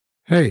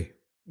Hey,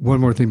 one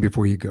more thing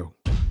before you go.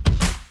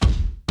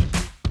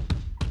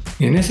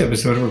 In this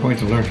episode, we're going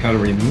to learn how to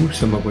remove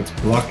some of what's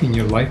blocking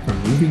your life from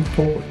moving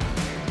forward,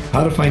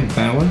 how to find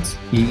balance,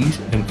 ease,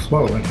 and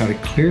flow, and how to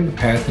clear the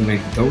path to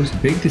make those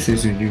big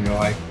decisions in your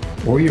life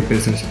or your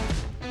business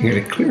and get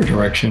a clear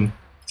direction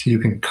so you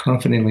can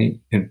confidently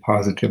and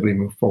positively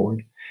move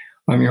forward.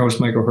 I'm your host,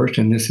 Michael Hurst,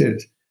 and this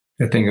is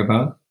The Thing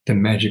About the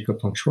Magic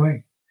of Feng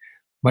Shui.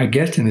 My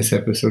guest in this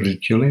episode is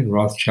Jillian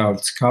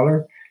Rothschild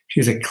Scholar.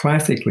 She's a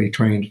classically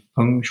trained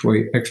Feng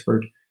Shui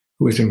expert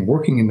who has been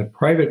working in the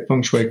private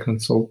Feng Shui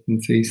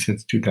consultancy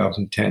since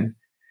 2010.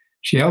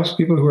 She helps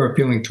people who are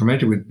feeling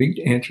tormented with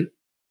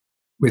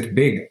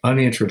big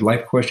unanswered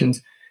life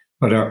questions,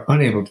 but are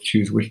unable to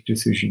choose which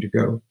decision to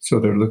go. So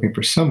they're looking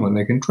for someone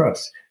they can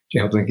trust to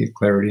help them get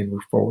clarity and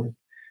move forward.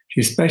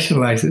 She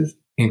specializes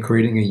in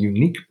creating a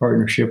unique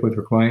partnership with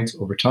her clients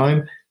over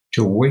time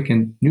to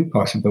awaken new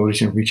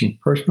possibilities in reaching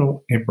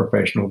personal and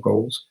professional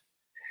goals.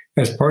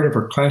 As part of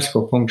her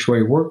classical Feng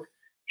Shui work,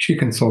 she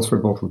consults for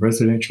both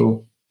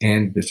residential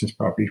and business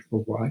properties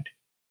worldwide.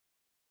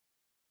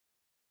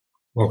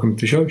 Welcome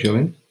to the show,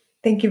 Jillian.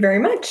 Thank you very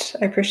much.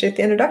 I appreciate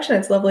the introduction.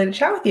 It's lovely to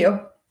chat with you.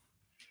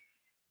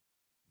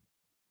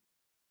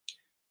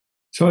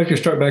 So I'd like to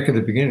start back at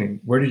the beginning.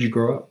 Where did you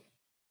grow up?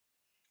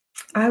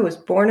 I was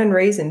born and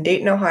raised in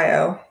Dayton,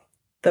 Ohio,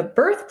 the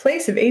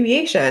birthplace of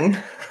aviation.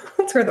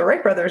 That's where the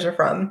Wright brothers are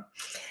from.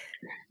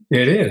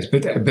 It is,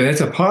 but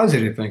that's a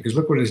positive thing because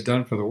look what it's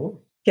done for the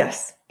world.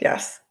 Yes.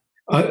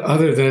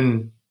 Other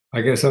than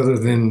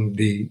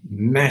the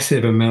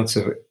massive amounts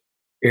of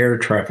air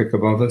traffic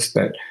above us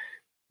that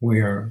we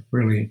are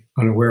really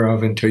unaware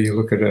of until you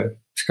look at a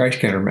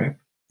Skyscanner map.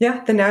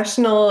 Yeah, the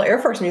National Air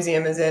Force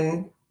Museum is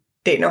in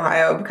Dayton,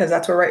 Ohio, because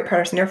that's where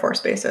Wright-Patterson Air Force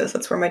Base is.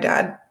 That's where my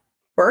dad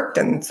worked,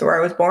 and it's where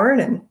I was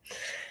born.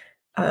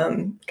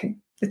 And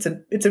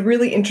it's a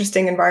really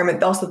interesting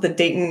environment. Also, the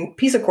Dayton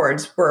Peace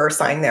Accords were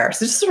signed there,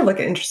 so it's just sort of like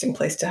an interesting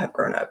place to have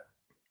grown up.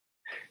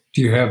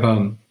 Do you have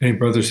any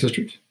brothers,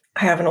 sisters?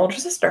 I have an older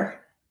sister.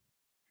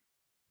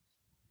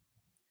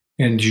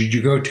 And did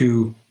you go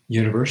to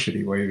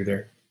university while you were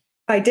there?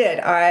 I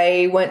did.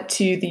 I went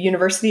to the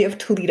University of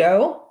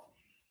Toledo,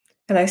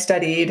 and I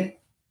studied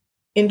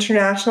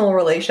international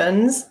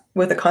relations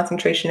with a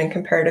concentration in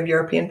comparative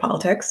European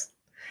politics.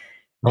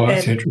 Oh,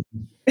 that's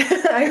interesting.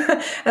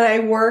 I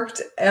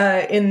worked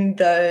in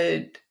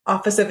the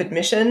Office of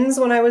Admissions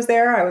when I was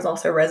there. I was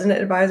also a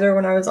resident advisor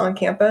when I was on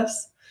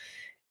campus.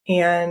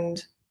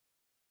 And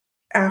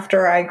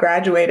after I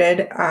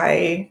graduated,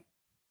 I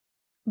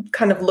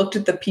kind of looked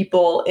at the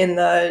people in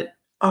the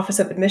Office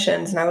of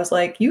Admissions and I was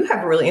like, you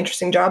have a really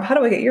interesting job. How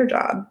do I get your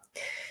job?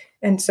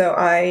 And so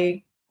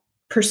I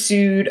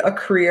pursued a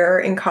career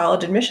in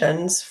college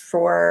admissions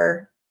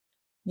for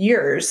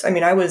years. I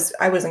mean, I was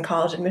in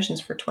college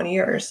admissions for 20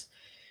 years.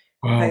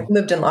 Wow. I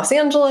lived in Los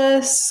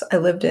Angeles. I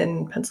lived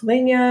in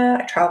Pennsylvania.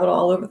 I traveled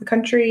all over the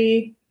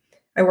country.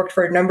 I worked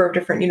for a number of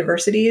different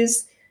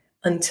universities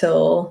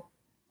until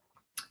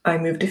I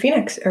moved to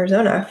Phoenix,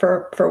 Arizona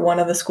for one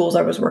of the schools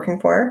I was working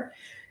for.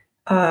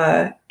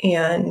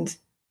 And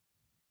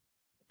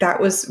that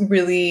was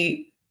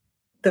really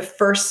the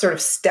first sort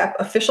of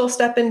official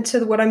step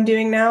into what I'm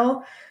doing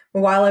now.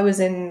 While I was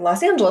in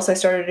Los Angeles, I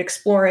started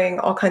exploring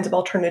all kinds of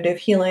alternative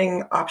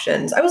healing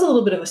options. I was a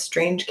little bit of a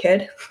strange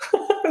kid.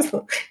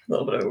 A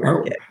little bit of a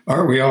weird kid.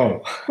 Aren't we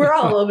all? We're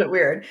all a little bit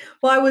weird.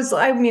 Well, I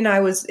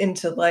was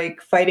into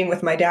like fighting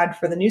with my dad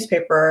for the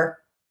newspaper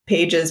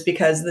pages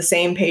because the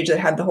same page that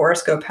had the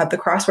horoscope had the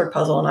crossword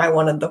puzzle, and I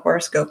wanted the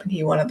horoscope and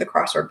he wanted the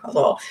crossword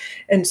puzzle.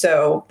 And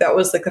so that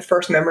was like the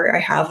first memory I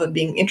have of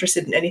being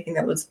interested in anything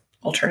that was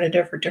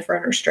alternative or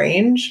different or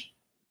strange.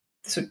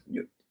 So,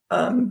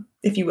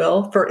 if you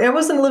will, I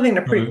wasn't living in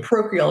a pretty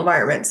parochial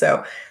environment.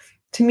 So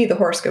to me, the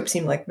horoscope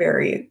seemed like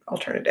very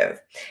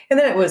alternative. And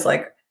then it was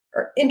like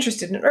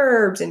interested in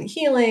herbs and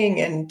healing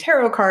and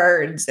tarot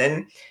cards.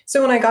 And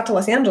so when I got to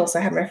Los Angeles,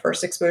 I had my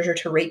first exposure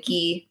to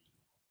Reiki,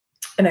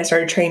 and I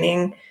started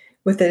training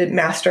with a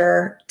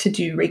master to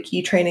do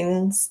Reiki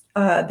trainings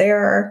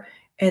there.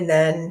 And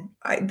then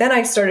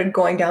I started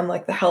going down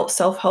like the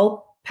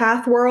self-help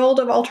path world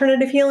of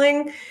alternative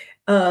healing,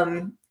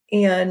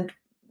 and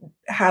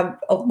have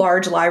a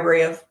large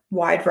library of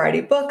wide variety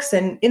of books.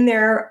 And in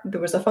there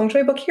was a Feng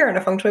Shui book here and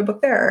a Feng Shui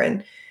book there.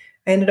 And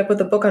I ended up with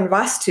a book on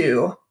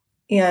Vastu,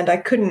 and I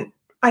could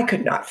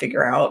not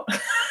figure out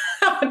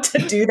how to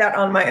do that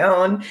on my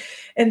own.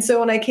 And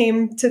so when I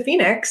came to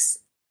Phoenix,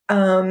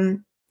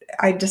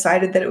 I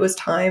decided that it was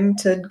time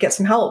to get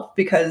some help,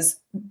 because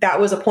that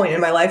was a point in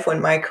my life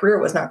when my career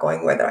was not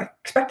going where I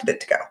expected it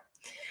to go.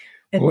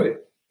 And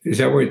what is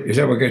that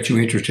what got you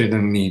interested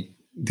in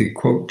the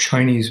quote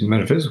Chinese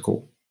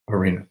metaphysical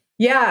arena?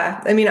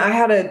 Yeah. I mean, I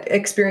had an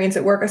experience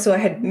at work. So I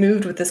had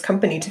moved with this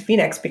company to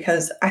Phoenix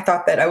because I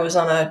thought that I was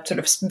on a sort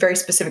of very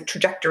specific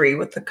trajectory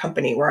with the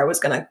company where I was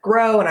going to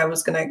grow and I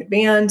was going to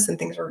advance and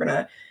things were going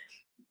to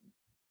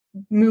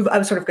move. I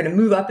was sort of going to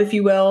move up, if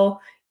you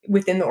will,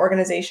 within the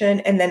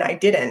organization. And then I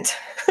didn't.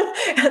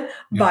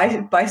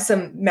 Yeah. By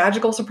some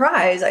magical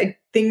surprise,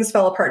 things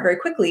fell apart very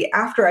quickly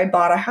after I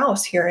bought a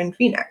house here in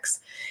Phoenix,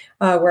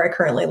 where I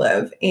currently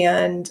live.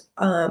 And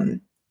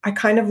I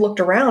kind of looked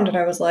around and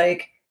I was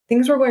like,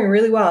 things were going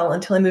really well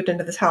until I moved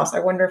into this house. I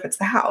wonder if it's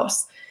the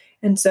house.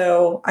 And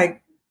so I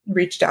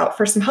reached out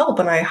for some help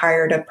and I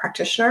hired a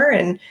practitioner,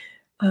 and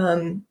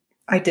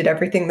I did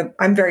everything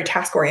I'm very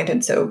task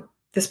oriented. So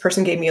this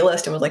person gave me a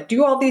list and was like,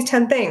 do all these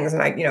 10 things.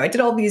 And I did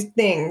all these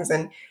things,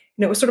 and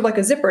it was sort of like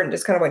a zipper and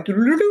just kind of went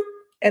doo-doo-doo-doo,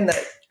 and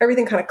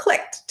everything kind of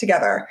clicked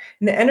together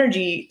and the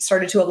energy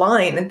started to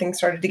align and things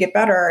started to get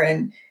better.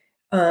 And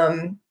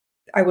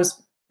I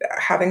was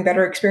having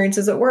better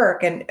experiences at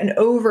work. And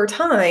over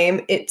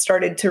time, it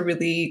started to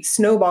really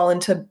snowball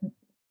into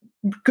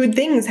good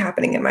things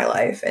happening in my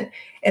life.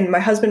 And my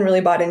husband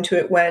really bought into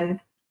it when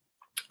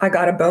I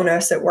got a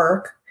bonus at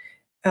work.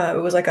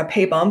 It was like a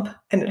pay bump,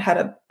 and it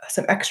had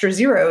some extra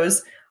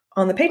zeros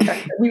on the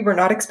paycheck that we were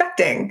not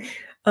expecting.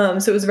 So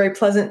it was a very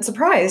pleasant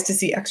surprise to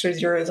see extra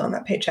zeros on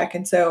that paycheck.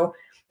 And so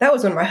that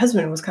was when my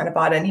husband was kind of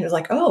bought in. He was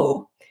like,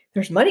 oh,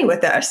 there's money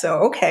with this. So,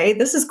 okay,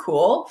 this is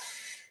cool.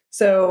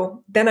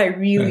 So then I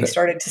really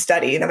started to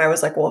study. Then I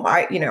was like, well, if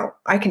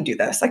I can do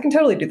this. I can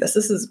totally do this.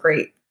 This is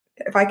great.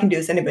 If I can do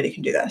this, anybody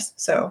can do this.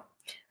 So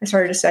I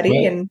started to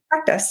study and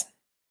practice.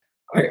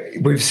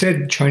 We've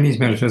said Chinese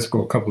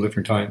metaphysical a couple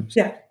different times.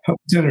 Yeah. Help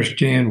us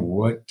understand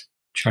what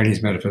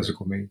Chinese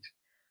metaphysical means.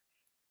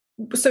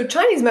 So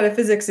Chinese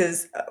metaphysics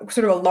is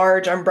sort of a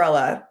large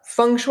umbrella.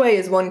 Feng Shui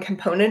is one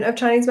component of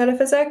Chinese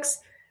metaphysics.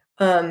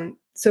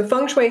 So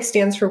Feng Shui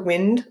stands for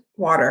wind,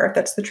 water.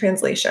 That's the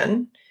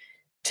translation.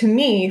 To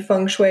me,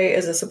 Feng Shui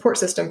is a support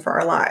system for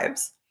our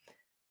lives.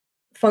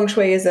 Feng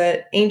Shui is an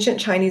ancient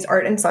Chinese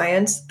art and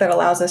science that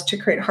allows us to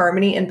create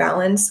harmony and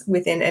balance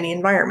within any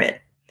environment.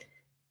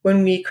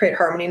 When we create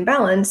harmony and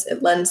balance,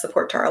 it lends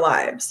support to our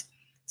lives.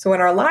 So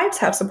when our lives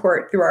have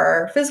support through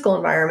our physical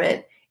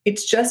environment,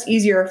 it's just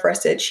easier for us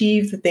to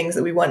achieve the things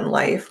that we want in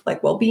life,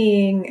 like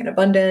well-being and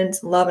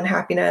abundance, and love and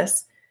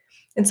happiness.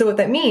 And so what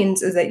that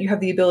means is that you have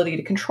the ability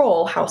to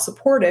control how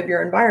supportive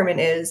your environment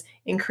is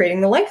in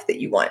creating the life that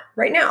you want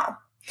right now.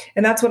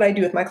 And that's what I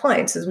do with my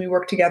clients is we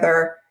work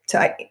together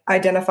to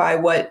identify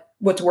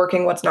what's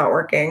working, what's not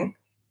working,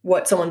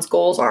 what someone's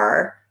goals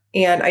are,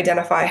 and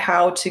identify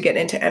how to get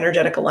into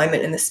energetic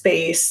alignment in the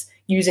space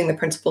using the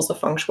principles of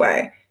Feng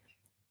Shui.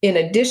 In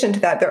addition to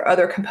that, there are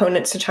other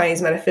components to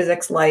Chinese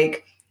metaphysics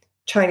like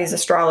Chinese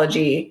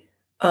astrology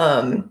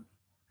and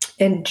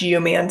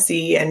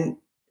geomancy and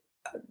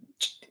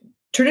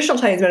traditional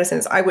Chinese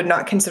medicines. I would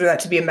not consider that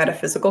to be a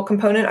metaphysical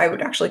component. I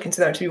would actually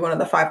consider that to be one of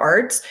the 5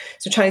 arts.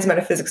 So Chinese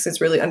metaphysics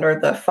is really under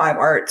the 5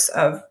 arts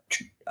of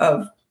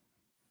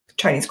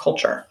Chinese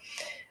culture.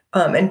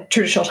 And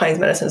traditional Chinese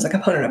medicine is a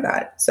component of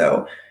that.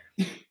 So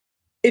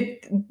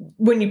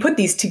when you put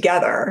these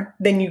together,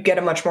 then you get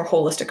a much more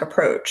holistic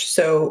approach.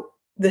 So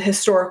the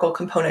historical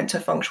component to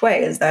Feng Shui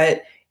is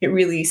that it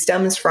really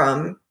stems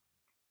from,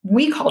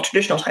 we call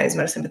traditional Chinese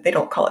medicine, but they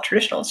don't call it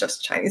traditional. It's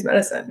just Chinese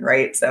medicine,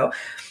 right? So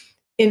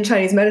in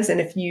Chinese medicine,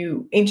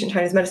 ancient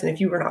Chinese medicine,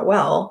 if you were not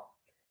well,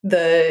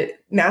 the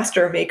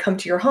master may come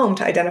to your home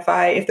to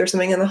identify if there's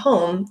something in the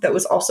home that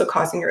was also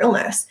causing your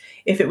illness.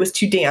 If it was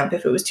too damp,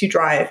 if it was too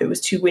dry, if it was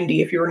too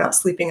windy, if you were not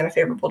sleeping in a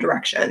favorable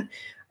direction,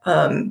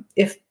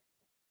 if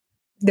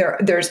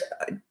there's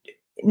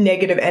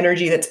negative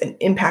energy that's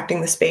impacting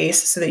the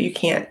space so that you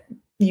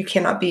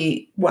cannot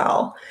be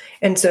well.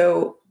 And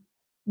so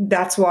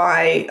that's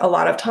why a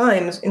lot of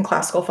times in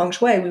classical Feng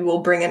Shui, we will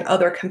bring in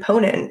other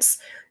components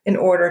in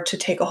order to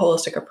take a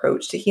holistic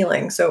approach to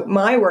healing. So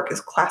my work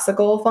is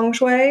classical Feng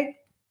Shui,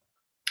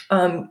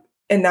 and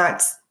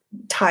that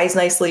ties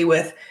nicely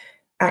with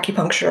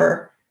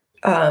acupuncture,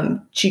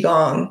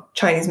 Qigong,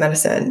 Chinese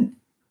medicine,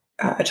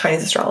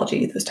 Chinese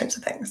astrology, those types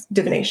of things,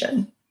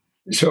 divination.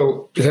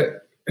 So,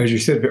 as you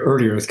said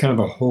earlier, it's kind of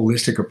a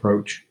holistic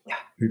approach. Yeah.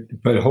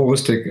 But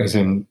holistic as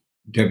in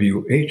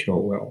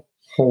WHOL,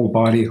 whole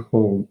body,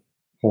 whole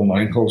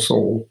mind, whole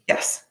soul.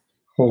 Yes.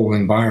 Whole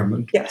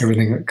environment. Yes.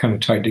 Everything kind of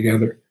tied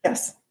together.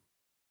 Yes.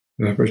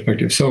 From that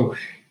perspective. So,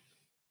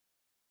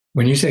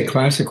 when you say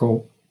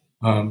classical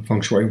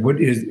Feng Shui,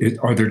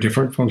 are there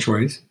different Feng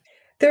Shuis?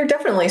 There are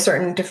definitely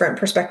certain different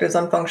perspectives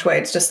on Feng Shui.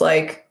 It's just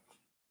like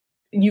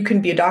you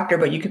can be a doctor,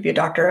 but you could be a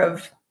doctor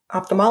of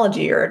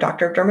ophthalmology or a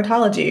doctor of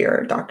dermatology or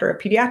a doctor of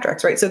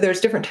pediatrics, right? So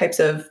there's different types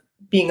of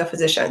being a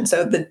physician.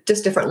 So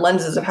just different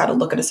lenses of how to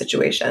look at a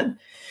situation.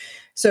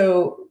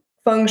 So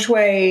Feng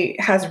Shui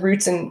has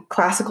roots in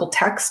classical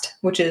text,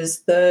 which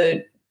is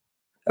the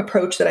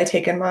approach that I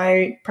take in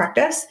my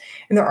practice.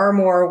 And there are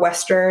more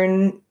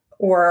Western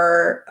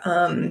or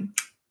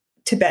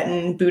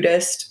Tibetan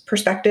Buddhist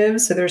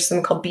perspectives. So there's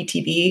something called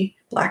BTB,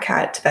 Black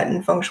Hat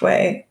Tibetan Feng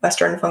Shui,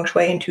 Western Feng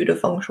Shui,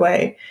 Intuitive Feng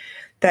Shui,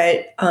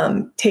 that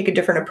take a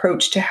different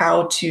approach to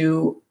how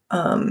to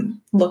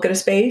look at a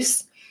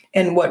space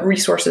and what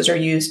resources are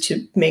used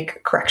to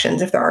make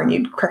corrections if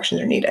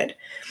corrections are needed.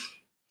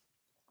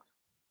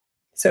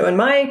 So in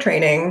my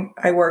training,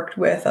 I worked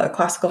with a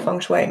classical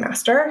Feng Shui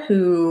master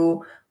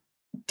who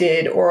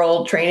did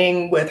oral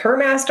training with her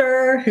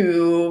master,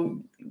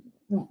 who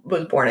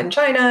was born in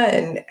China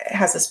and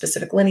has a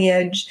specific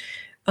lineage.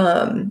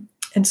 And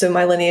so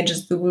my lineage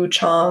is the Wu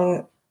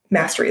Chang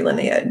mastery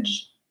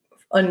lineage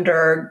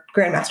under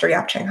Grandmaster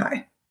Yap Cheng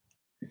Hai.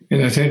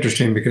 And that's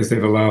interesting because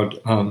they've allowed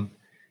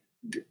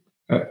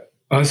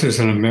us as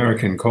an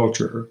American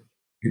culture,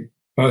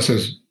 us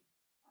as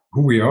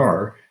who we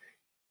are,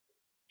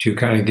 to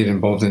kind of get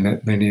involved in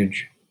that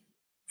lineage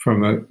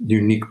from a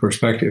unique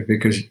perspective.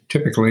 Because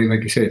typically,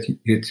 like you said,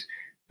 it's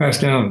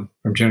passed down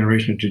from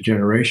generation to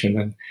generation.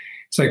 And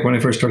it's like when I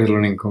first started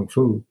learning Kung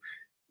Fu,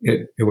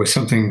 it was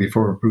something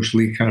before Bruce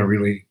Lee kind of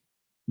really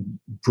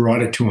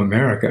brought it to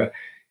America.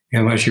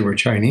 Unless you were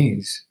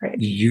Chinese, right,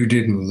 you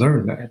didn't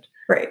learn that.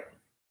 Right.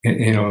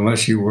 And,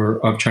 unless you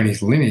were of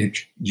Chinese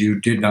lineage, you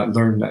did not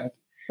learn that.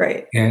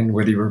 Right. And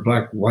whether you were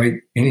black,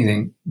 white,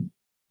 anything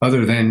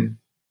other than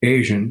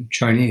Asian,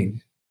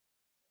 Chinese,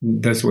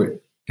 that's the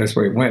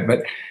way it went.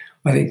 But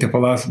I think the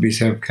philosophies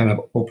have kind of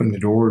opened the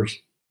doors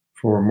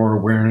for more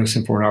awareness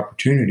and for an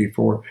opportunity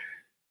for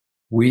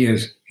we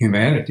as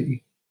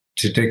humanity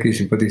to take these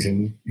and put these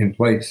in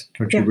place.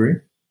 Don't you agree?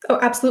 Oh,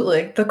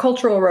 absolutely. The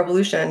Cultural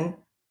Revolution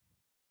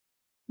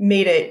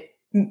made it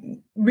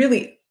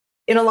really,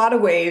 in a lot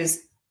of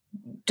ways,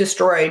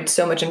 destroyed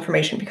so much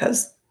information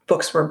because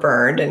books were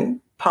burned and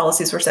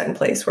policies were set in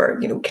place where,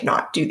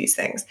 cannot do these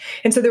things.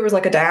 And so there was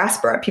like a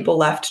diaspora. People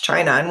left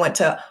China and went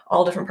to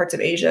all different parts of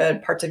Asia,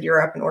 parts of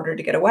Europe in order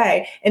to get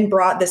away and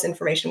brought this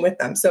information with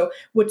them. So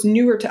what's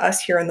newer to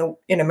us here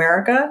in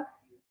America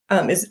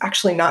is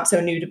actually not so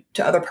new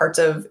to other parts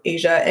of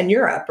Asia and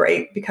Europe,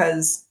 right?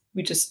 Because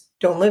we just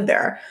don't live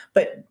there.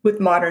 But with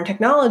modern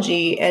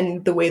technology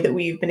and the way that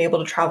we've been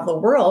able to travel the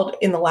world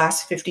in the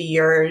last 50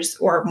 years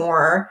or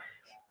more,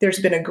 there's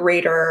been a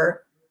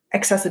greater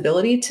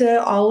accessibility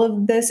to all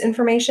of this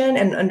information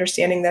and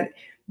understanding that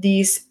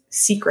these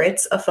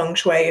secrets of feng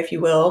shui, if you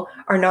will,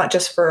 are not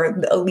just for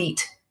the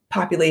elite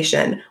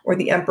population or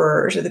the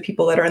emperors or the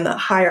people that are in the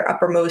higher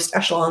uppermost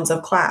echelons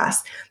of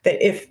class.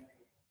 That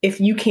if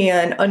you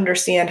can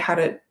understand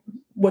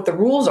what the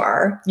rules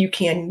are, you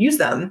can use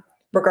them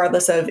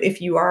regardless of if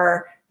you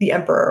are the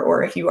emperor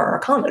or if you are a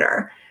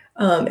commoner.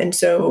 And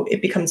so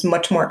it becomes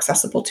much more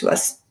accessible to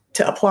us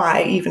to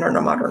apply even in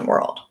our modern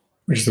world.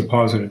 Which is a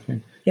positive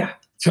thing. Yeah.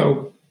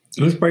 So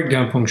let's break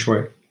down feng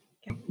shui.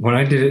 Yeah. When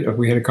I did it,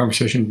 we had a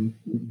conversation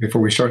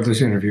before we started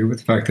this interview with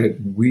the fact that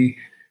we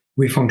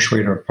feng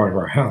shuied our part of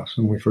our house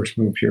when we first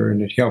moved here,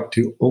 and it helped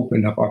to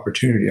open up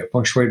opportunity. I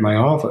feng shuied my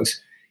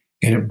office,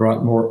 and it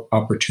brought more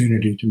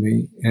opportunity to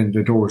me, and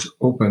the doors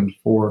opened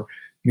for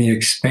me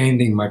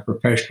expanding my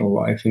professional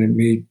life, and it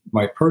made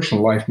my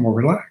personal life more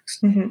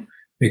relaxed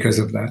because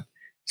of that.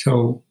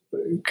 So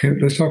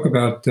let's talk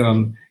about,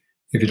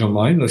 if you don't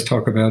mind, let's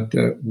talk about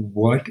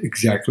what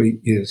exactly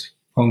is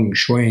feng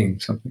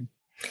shuiing something.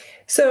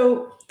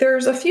 So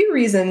there's a few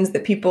reasons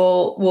that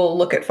people will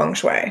look at feng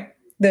shui.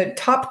 The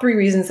top 3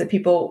 reasons that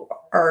people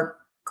are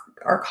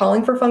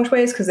calling for feng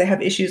shui is because they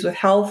have issues with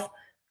health,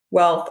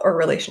 wealth, or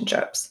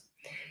relationships.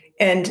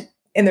 And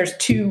there's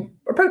 2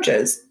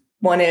 approaches.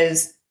 One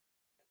is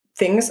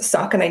things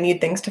suck and I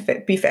need things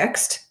to be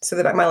fixed so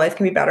that my life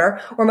can be better,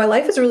 or my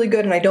life is really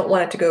good and I don't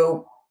want it to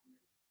go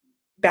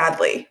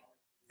badly.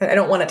 And I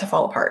don't want it to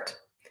fall apart,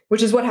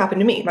 which is what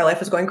happened to me. My life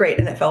was going great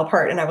and it fell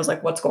apart. And I was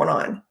like, what's going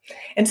on?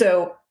 And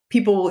so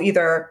people will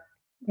either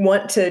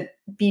want to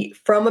be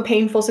from a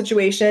painful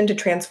situation to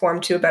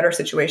transform to a better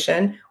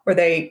situation, or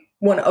they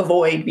want to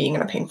avoid being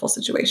in a painful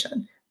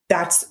situation.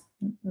 That's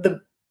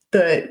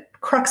the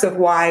crux of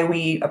why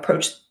we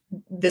approach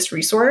this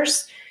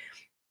resource.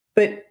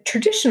 But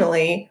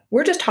traditionally,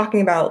 we're just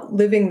talking about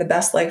living the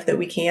best life that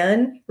we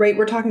can, right?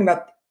 We're talking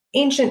about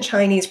ancient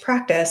Chinese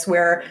practice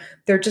where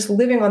they're just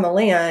living on the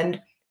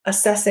land,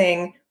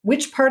 assessing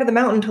which part of the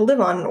mountain to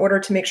live on in order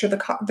to make sure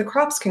the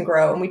crops can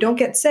grow and we don't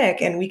get sick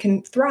and we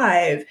can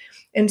thrive.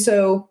 And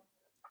so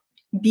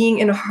being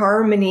in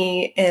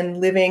harmony and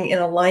living in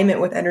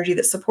alignment with energy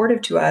that's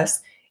supportive to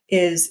us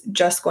is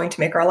just going to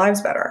make our lives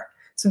better.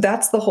 So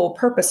that's the whole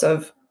purpose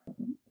of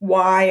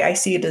why I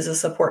see it as a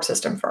support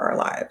system for our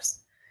lives.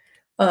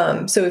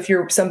 So if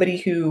you're somebody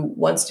who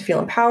wants to feel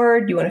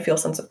empowered, you want to feel a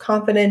sense of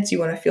confidence, you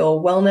want to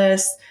feel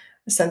wellness,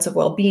 a sense of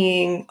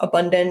well-being,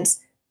 abundance,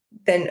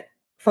 then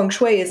feng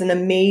shui is an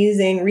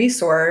amazing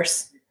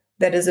resource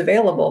that is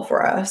available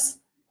for us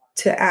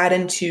to add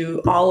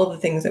into all of the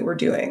things that we're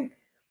doing.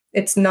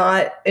 It's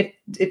not, it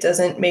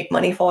doesn't make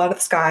money fall out of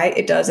the sky.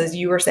 It does, as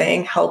you were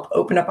saying, help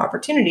open up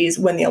opportunities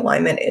when the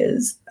alignment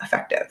is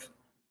effective.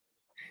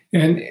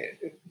 And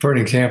for an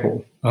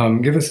example,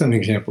 give us an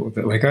example of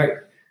it. Like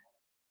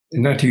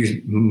not to use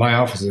my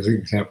office as an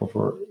example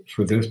for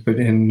this, but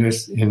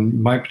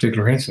in my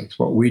particular instance,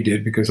 what we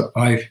did, because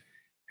I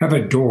have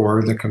a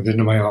door that comes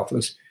into my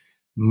office.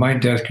 My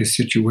desk is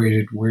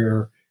situated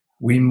where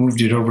we moved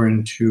it over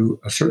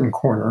into a certain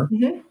corner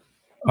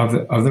of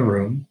the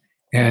room,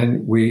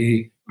 and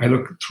I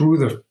look through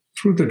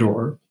the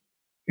door,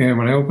 and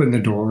when I open the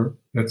door,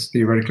 that's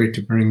theoretically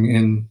to bring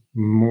in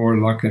more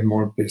luck and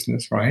more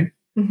business, right?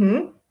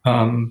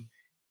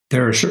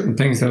 there are certain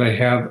things that I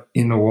have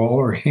in the wall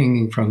or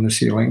hanging from the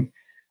ceiling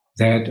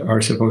that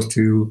are supposed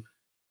to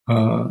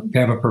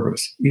have a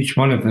purpose. Each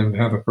one of them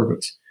have a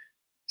purpose.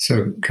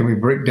 So can we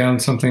break down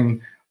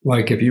something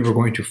like if you were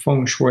going to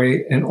feng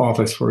shui an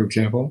office, for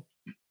example,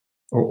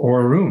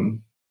 or a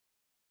room,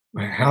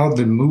 how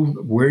the move,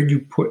 where you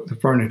put the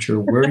furniture,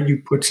 where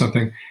you put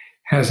something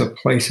has a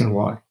place and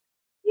why?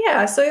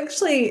 Yeah, so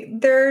actually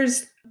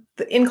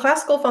in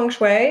classical feng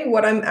shui,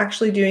 what I'm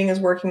actually doing is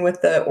working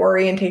with the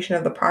orientation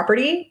of the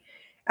property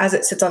as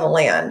it sits on the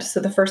land. So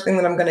the first thing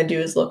that I'm going to do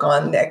is look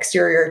on the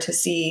exterior to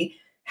see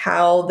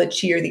how the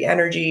chi or the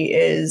energy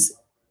is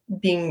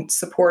being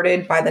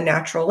supported by the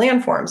natural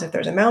landforms. If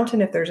there's a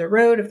mountain, if there's a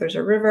road, if there's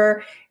a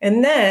river,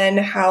 and then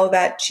how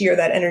that chi or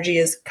that energy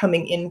is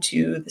coming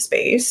into the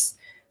space.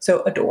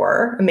 So a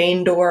door, a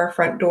main door,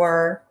 front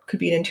door, could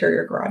be an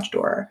interior garage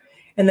door.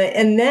 And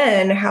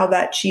then how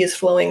that chi is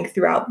flowing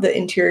throughout the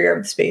interior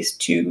of the space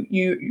to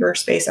your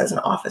space as an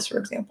office, for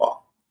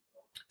example.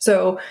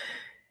 So,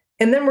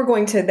 and then we're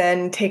going to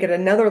then take it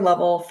another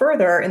level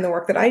further in the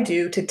work that I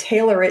do to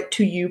tailor it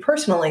to you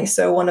personally.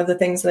 So one of the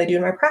things that I do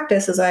in my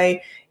practice is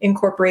I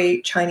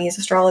incorporate Chinese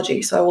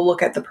astrology. So I will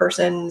look at the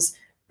person's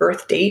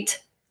birth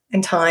date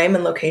and time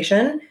and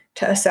location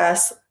to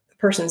assess the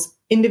person's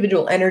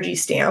individual energy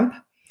stamp.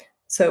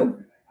 So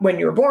when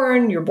you're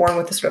born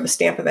with a sort of a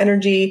stamp of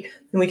energy,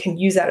 and we can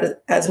use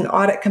that as an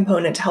audit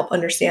component to help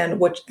understand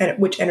which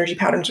energy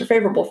patterns are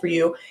favorable for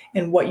you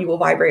and what you will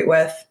vibrate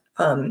with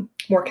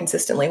more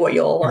consistently, what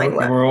you'll align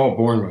with. We're all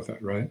born with it,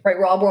 right? Right,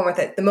 we're all born with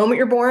it. The moment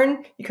you're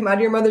born, you come out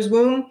of your mother's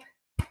womb,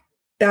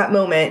 that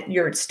moment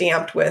you're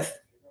stamped with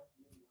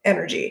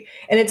energy.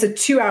 And it's a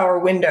 2-hour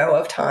window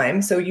of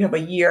time. So you have a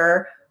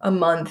year, a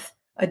month,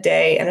 a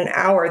day, and an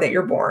hour that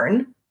you're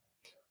born.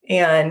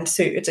 And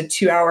so it's a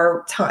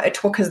 2-hour time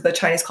because the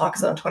Chinese clock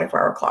is on a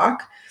 24-hour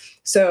clock.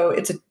 So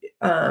it's a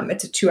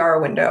 2-hour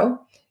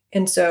window.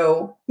 And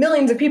so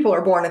millions of people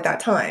are born at that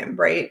time,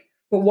 right?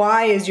 But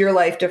why is your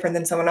life different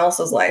than someone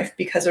else's life?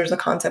 Because there's a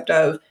concept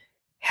of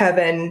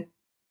heaven,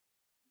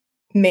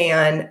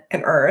 man,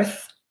 and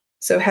earth.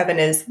 So heaven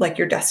is like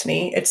your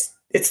destiny.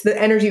 It's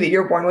the energy that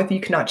you're born with. You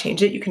cannot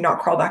change it. You cannot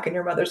crawl back in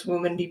your mother's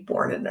womb and be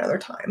born at another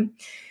time.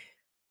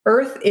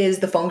 Earth is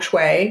the feng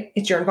shui.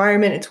 It's your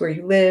environment. It's where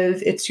you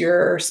live. It's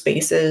your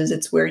spaces.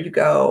 It's where you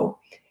go.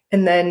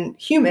 And then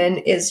human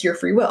is your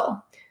free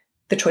will,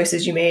 the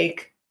choices you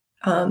make,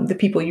 the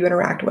people you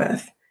interact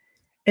with.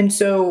 And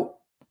so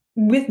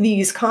with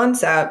these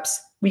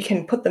concepts, we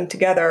can put them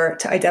together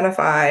to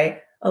identify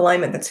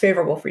alignment that's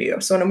favorable for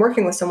you. So when I'm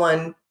working with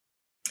someone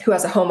who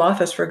has a home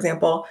office, for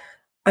example,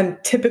 I'm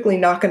typically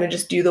not going to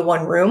just do the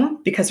one room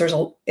because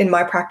in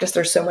my practice,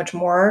 there's so much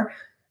more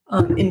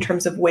in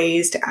terms of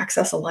ways to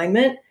access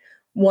alignment.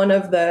 One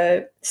of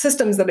the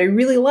systems that I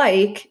really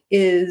like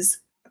is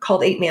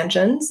called 8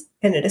 Mansions.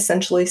 And it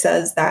essentially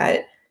says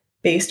that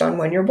based on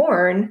when you're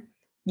born,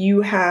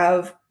 you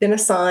have been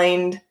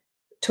assigned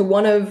to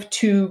one of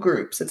 2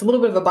 groups. It's a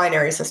little bit of a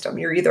binary system.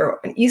 You're either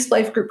an East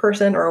Life Group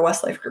person or a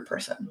West Life Group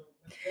person.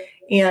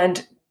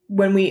 And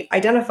when we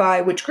identify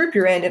which group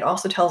you're in, it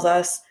also tells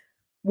us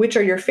which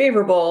are your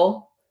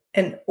favorable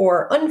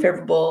or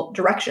unfavorable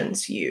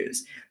directions to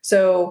use.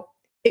 So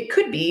it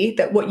could be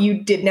that what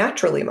you did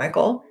naturally,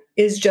 Michael,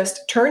 is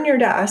just turn your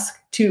desk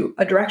to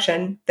a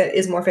direction that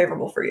is more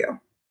favorable for you.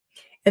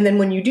 And then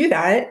when you do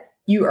that,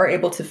 you are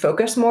able to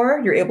focus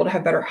more, you're able to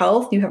have better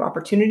health, you have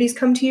opportunities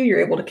come to you,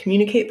 you're able to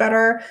communicate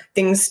better,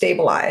 things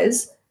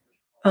stabilize,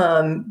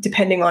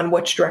 depending on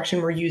which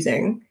direction we're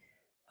using.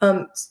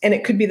 And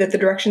it could be that the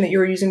direction that you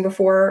were using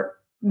before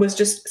was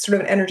just sort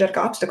of an energetic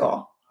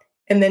obstacle.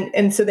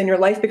 And so then your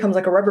life becomes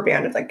like a rubber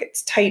band. It's like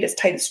it's tight,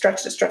 it's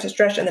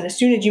stretched. And then as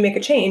soon as you make a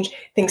change,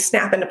 things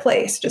snap into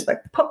place, just like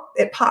pop,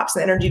 it pops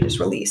and the energy just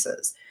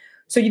releases.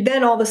 So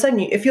then all of a sudden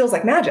it feels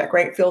like magic,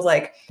 right? It feels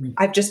like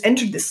I've just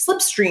entered this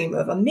slipstream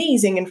of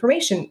amazing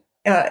information,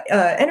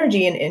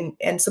 energy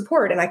and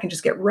support. And I can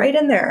just get right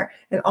in there.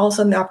 And all of a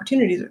sudden the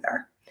opportunities are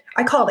there.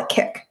 I call it a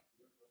kick.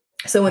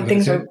 So when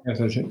things are,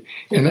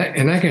 and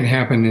that can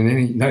happen in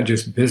any, not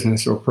just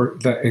business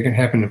that it can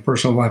happen in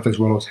personal life as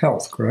well as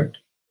health, correct?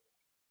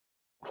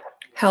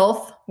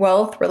 Health,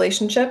 wealth,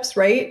 relationships,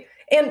 right?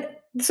 And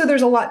so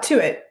there's a lot to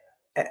it.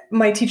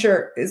 My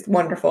teacher is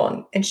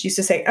wonderful, and she used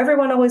to say,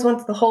 everyone always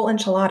wants the whole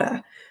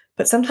enchilada,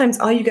 but sometimes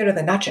all you get are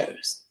the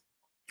nachos.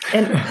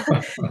 And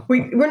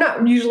we're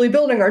not usually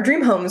building our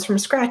dream homes from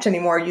scratch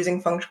anymore using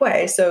feng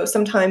shui. So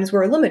sometimes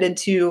we're limited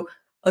to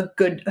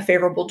a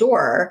favorable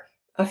door,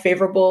 a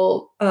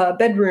favorable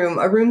bedroom,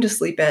 a room to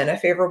sleep in,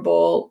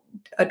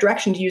 a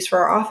direction to use for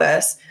our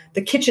office.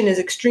 The kitchen is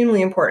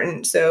extremely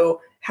important.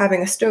 So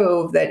having a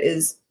stove that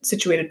is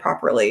situated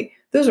properly.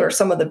 Those are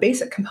some of the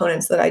basic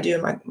components that I do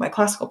in my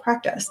classical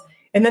practice.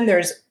 And then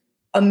there's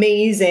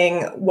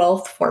amazing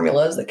wealth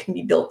formulas that can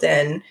be built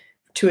in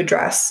to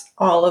address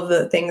all of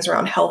the things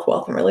around health,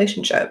 wealth, and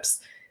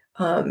relationships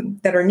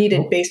that are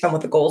needed based on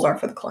what the goals are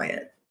for the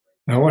client.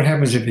 Now, what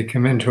happens if you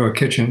come into a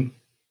kitchen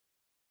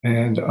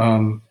and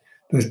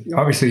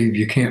obviously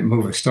you can't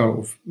move a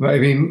stove? I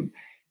mean,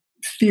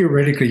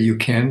 theoretically you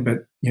can,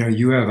 but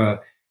you have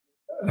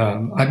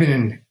I've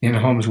been in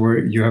homes where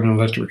you have an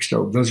electric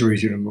stove. Those are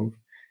easy to move.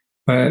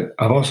 But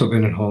I've also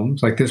been in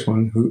homes like this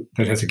one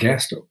that has a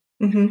gas stove.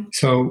 Mm-hmm.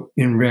 So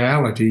in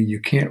reality, you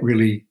can't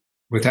really,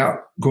 without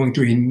going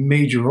through a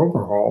major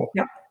overhaul,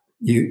 Yeah.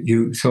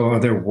 So are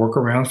there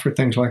workarounds for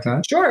things like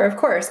that? Sure, of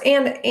course.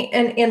 And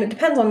it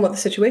depends on what the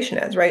situation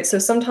is, right? So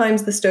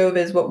sometimes the stove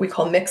is what we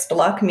call mixed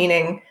luck,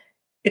 meaning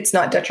it's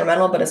not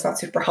detrimental, but it's not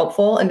super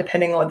helpful. And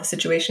depending on what the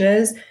situation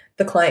is,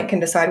 the client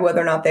can decide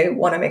whether or not they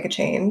want to make a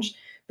change.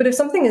 But if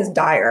something is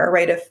dire,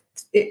 right? If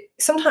it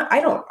sometimes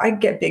I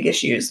get big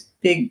issues,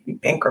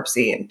 big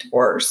bankruptcy and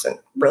divorce and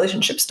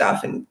relationship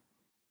stuff, and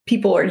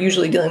people are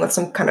usually dealing with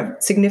some kind of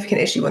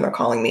significant issue when they're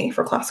calling me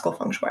for classical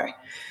feng shui.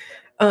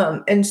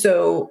 And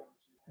so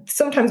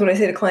sometimes what I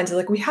say to clients is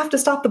like, we have to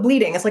stop the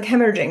bleeding. It's like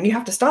hemorrhaging. You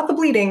have to stop the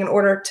bleeding in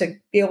order to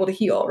be able to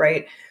heal,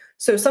 right?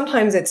 So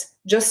sometimes it's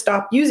just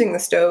stop using the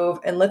stove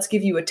and let's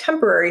give you a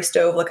temporary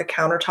stove, like a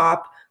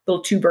countertop,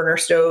 little 2-burner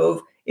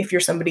stove, if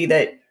you're somebody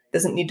that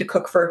doesn't need to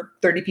cook for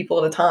 30 people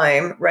at a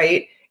time,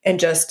 right? And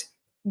just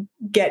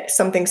get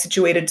something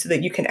situated so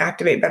that you can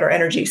activate better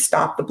energy,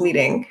 stop the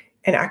bleeding,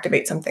 and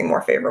activate something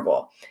more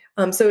favorable.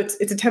 So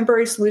it's a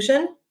temporary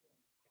solution.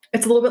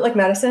 It's a little bit like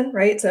medicine,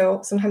 right? So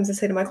sometimes I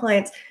say to my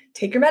clients,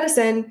 take your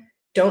medicine,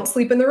 don't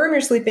sleep in the room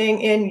you're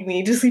sleeping in. We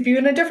need to sleep you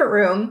in a different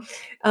room.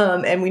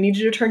 And we need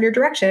you to turn your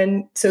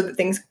direction so that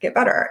things get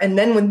better. And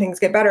then when things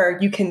get better,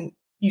 you can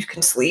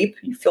sleep.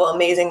 You feel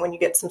amazing when you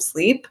get some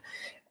sleep.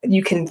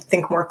 You can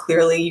think more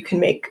clearly. You can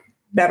make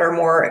better,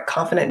 more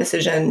confident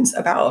decisions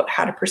about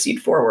how to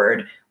proceed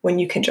forward when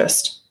you can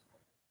just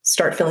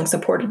start feeling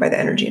supported by the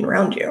energy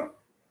around you.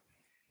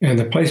 And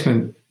the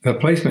placement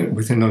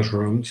within those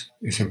rooms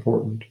is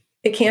important.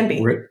 It can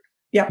be.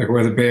 Yeah. Like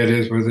where the bed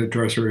is, where the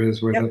dresser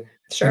is, where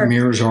the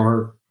mirrors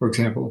are, for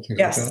example, things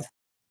like that.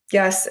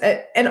 Yes.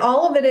 And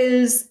all of it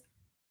is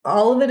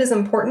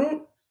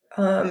important.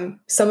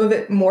 Some of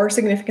it more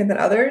significant than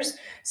others.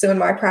 So in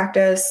my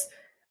practice,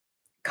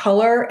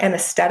 color and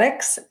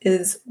aesthetics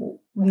is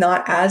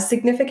not as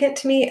significant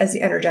to me as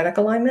the energetic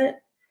alignment,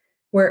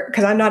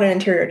 because I'm not an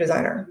interior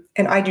designer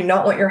and I do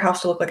not want your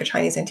house to look like a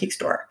Chinese antique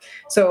store.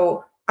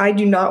 So I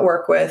do not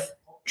work with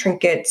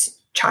trinkets,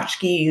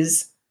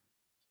 tchotchkes,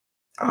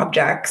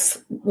 objects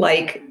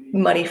like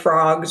money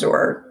frogs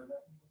or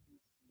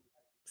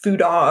foo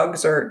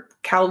dogs or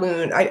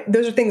kowloon.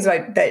 Those are things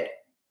that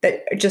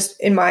just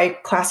in my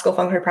classical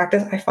feng shui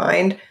practice, I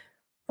find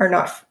are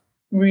not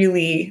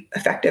really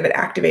effective at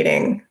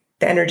activating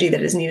the energy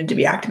that is needed to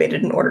be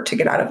activated in order to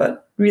get out of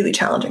a really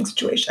challenging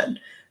situation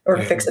or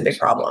to fix a big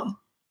problem.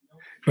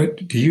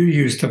 But do you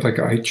use stuff like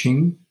I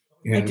Ching?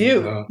 I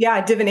do.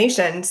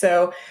 Divination.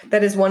 So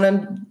that is one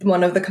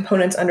of the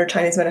components under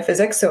Chinese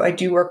metaphysics. So I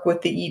do work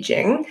with the I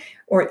Ching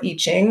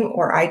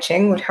or I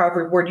Ching,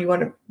 however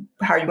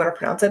how you want to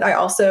pronounce it. I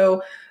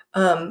also,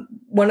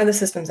 one of the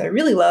systems I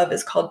really love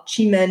is called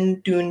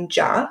Qimen Dun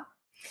Jia,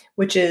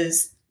 which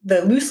is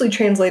loosely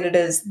translated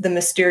as the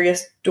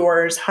mysterious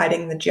doors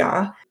hiding the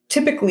Jia,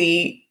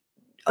 typically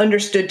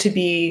understood to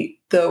be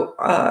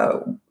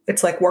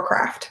it's like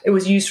Warcraft. It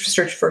was used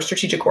for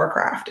strategic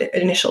warcraft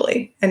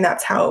initially, and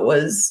that's how it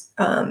was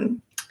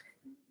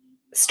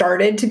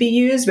started to be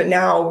used. But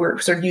now we're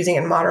sort of using it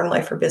in modern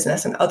life for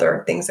business and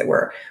other things that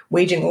we're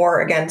waging war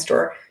against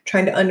or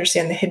trying to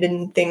understand the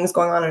hidden things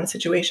going on in a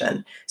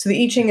situation. So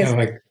the I Ching is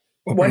like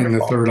opening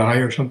the third eye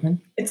or something.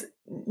 It's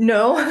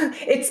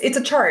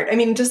a chart. I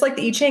mean, just like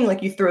the I Ching,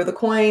 like you throw the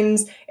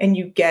coins and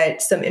you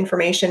get some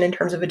information in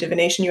terms of a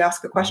divination. You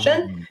ask a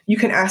question. Mm-hmm. You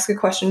can ask a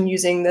question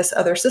using this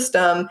other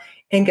system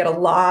and get a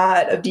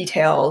lot of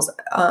details,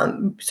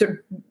 sort of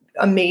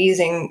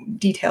amazing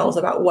details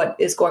about what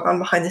is going on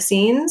behind the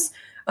scenes,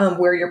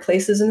 where your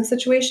place is in the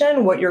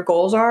situation, what your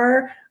goals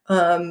are,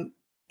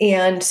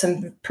 and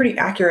some pretty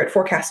accurate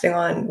forecasting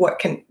on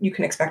what you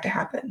can expect to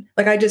happen.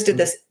 Like I just did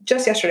this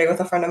just yesterday with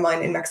a friend of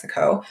mine in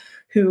Mexico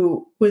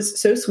who was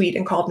so sweet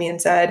and called me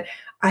and said,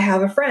 I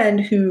have a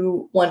friend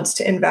who wants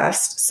to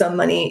invest some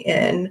money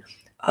in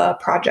a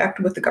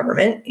project with the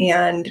government,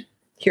 and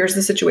here's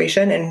the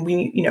situation.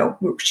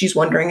 And she's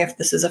wondering if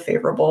this is a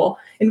favorable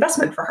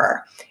investment for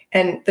her.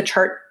 And the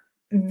chart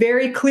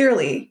very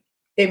clearly,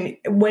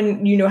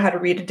 when you know how to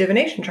read a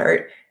divination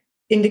chart,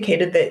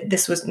 indicated that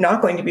this was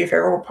not going to be a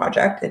favorable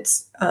project.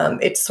 It's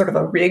sort of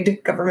a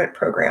rigged government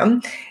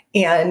program,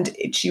 and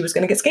she was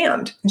going to get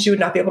scammed and she would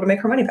not be able to make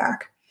her money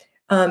back.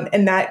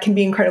 And that can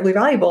be incredibly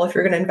valuable if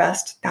you're going to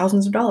invest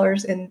thousands of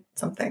dollars in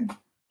something.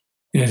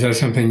 Is that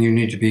something you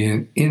need to be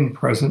in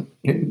present,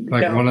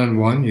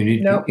 one-on-one? You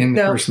need to be in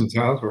the person's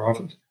house or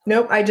office?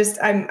 Nope.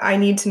 I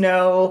need to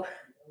know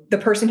the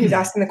person who's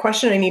asking the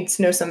question. I need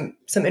to know some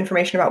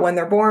information about when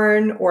they're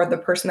born, or the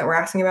person that we're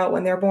asking about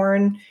when they're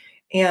born,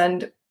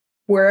 and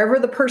wherever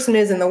the person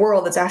is in the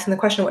world that's asking the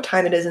question, what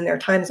time it is in their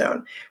time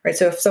zone, right?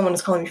 So if someone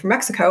is calling me from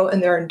Mexico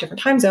and they're in a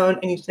different time zone,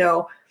 I need to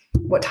know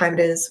what time it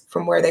is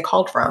from where they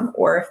called from,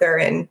 or if they're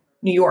in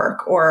New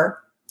York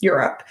or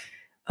Europe.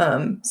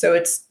 So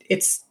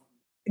it's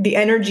the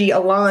energy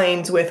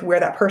aligns with where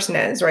that person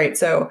is, right?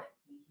 So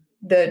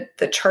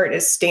the chart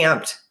is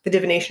stamped, the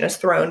divination is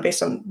thrown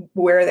based on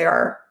where they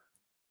are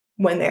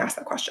when they ask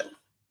that question.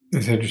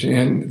 That's interesting.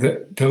 And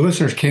the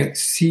listeners can't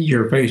see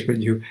your face, but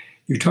you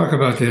talk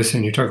about this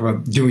and you talk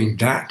about doing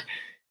that,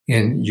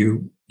 and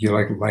you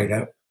like light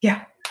up.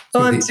 Yeah.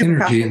 So I'm super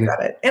passionate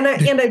about it. And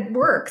it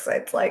works.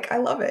 It's like, I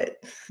love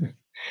it.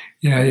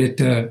 Yeah, it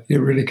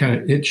really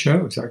it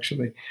shows,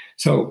 actually.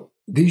 So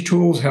these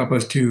tools help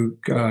us to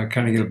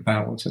kind of get a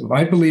balance.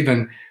 I believe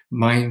in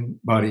mind,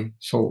 body,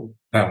 soul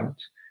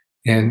balance.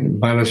 And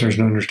my listeners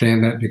don't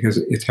understand that because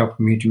it's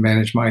helping me to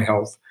manage my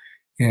health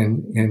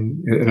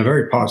in a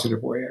very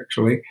positive way,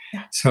 actually.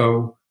 Yeah.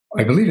 So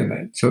I believe in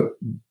that. So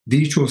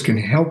these tools can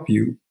help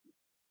you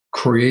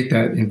create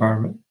that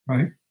environment,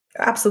 right?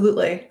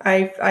 Absolutely.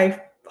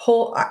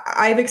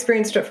 I've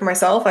experienced it for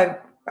myself.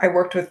 I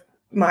worked with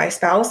my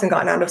spouse and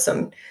gotten out of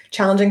some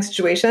challenging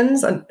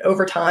situations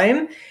over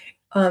time.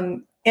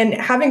 And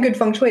having good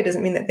feng shui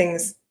doesn't mean that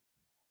things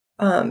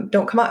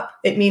don't come up.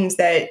 It means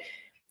that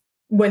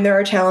when there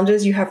are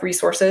challenges, you have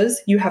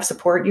resources, you have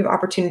support, you have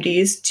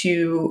opportunities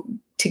to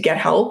get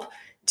help,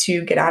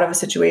 to get out of a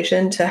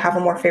situation, to have a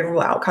more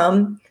favorable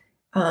outcome,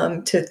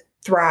 to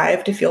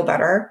thrive, to feel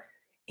better,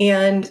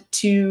 and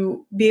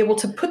to be able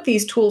to put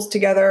these tools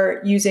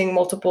together using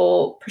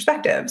multiple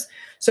perspectives.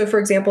 So, for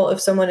example, if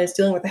someone is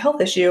dealing with a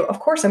health issue, of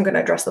course, I'm going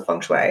to address the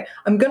feng shui.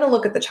 I'm going to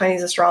look at the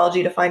Chinese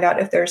astrology to find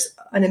out if there's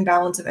an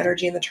imbalance of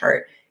energy in the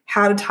chart,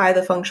 how to tie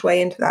the feng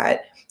shui into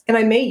that. And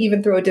I may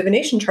even throw a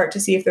divination chart to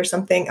see if there's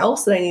something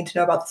else that I need to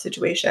know about the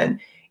situation.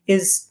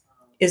 Is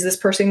this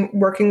person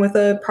working with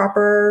a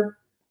proper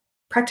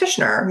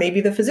practitioner?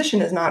 Maybe the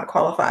physician is not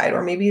qualified,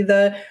 or maybe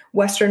the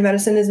Western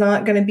medicine is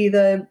not going to be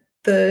the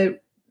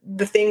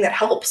thing that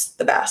helps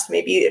the best.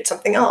 Maybe it's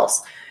something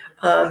else.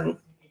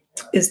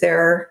 Is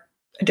there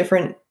a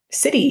different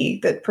city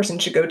that person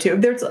should go to?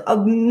 There's a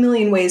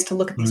million ways to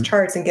look at these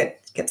charts and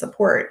get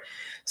support.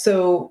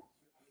 So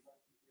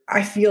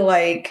I feel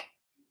like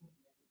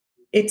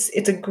it's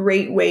a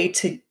great way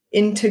to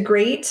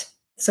integrate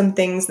some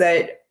things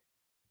that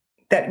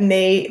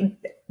may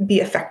be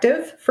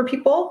effective for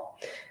people,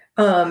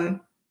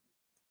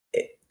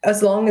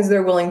 as long as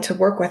they're willing to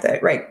work with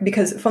it, right?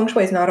 Because feng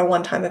shui is not a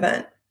one-time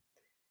event.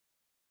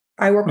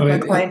 I work with my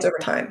clients over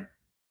time.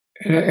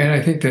 And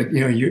I think that,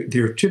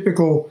 your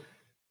typical,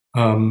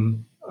 I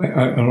don't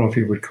know if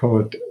you would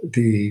call it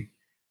the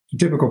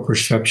typical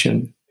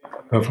perception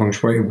of feng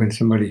shui when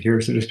somebody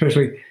hears it,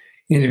 especially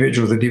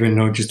individuals that even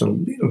know just a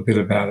little bit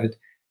about it.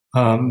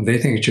 They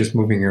think it's just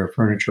moving your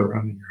furniture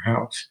around in your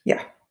house.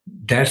 Yeah.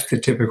 That's the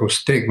typical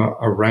stigma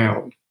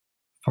around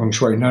feng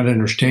shui, not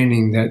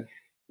understanding that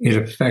it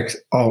affects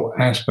all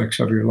aspects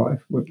of your life.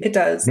 It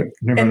does.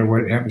 No matter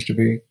what it happens to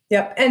be.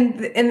 Yep.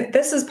 And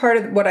this is part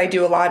of what I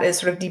do a lot, is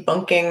sort of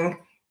debunking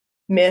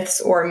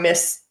myths or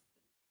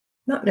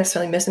not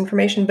necessarily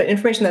misinformation, but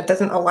information that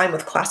doesn't align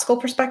with classical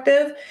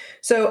perspective.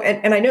 So,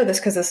 and I know this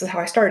because this is how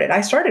I started.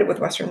 I started with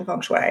Western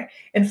feng shui.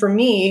 And for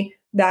me,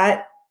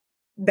 that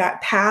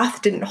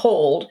path didn't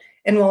hold.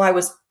 And while I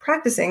was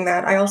practicing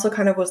that, I also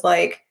kind of was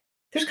like,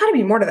 there's got to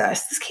be more to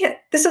this.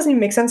 This doesn't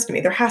even make sense to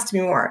me. There has to be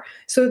more.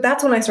 So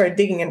that's when I started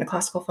digging into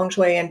classical feng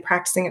shui and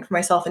practicing it for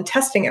myself and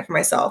testing it for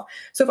myself.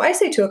 So if I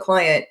say to a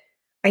client,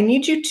 I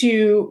need you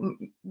to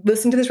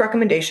listen to this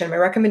recommendation. My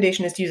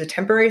recommendation is to use a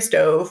temporary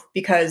stove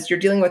because you're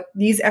dealing with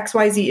these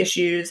XYZ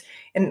issues.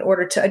 And in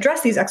order to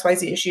address these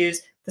XYZ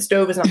issues, the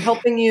stove is not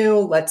helping you.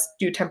 Let's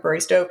do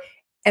temporary stove.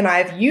 And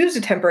I've used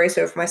a temporary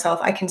stove for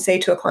myself. I can say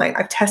to a client,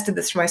 I've tested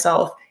this for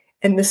myself,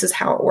 and this is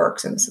how it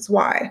works, and this is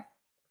why.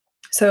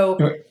 So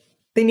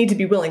they need to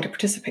be willing to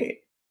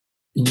participate.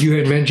 You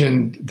had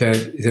mentioned that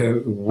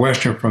the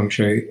Western feng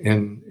shui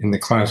and the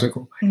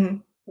classical.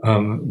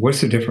 Mm-hmm.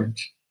 What's the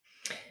difference?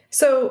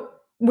 So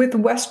with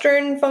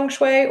Western feng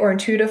shui or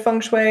intuitive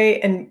feng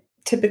shui and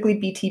typically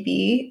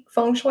BTB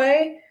feng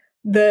shui,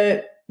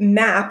 the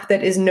map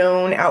that is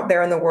known out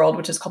there in the world,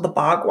 which is called the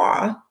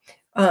Bagua,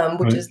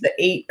 which is the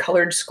 8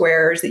 colored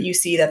squares that you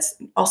see, that's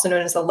also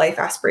known as the life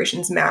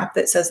aspirations map,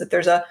 that says that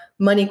there's a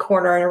money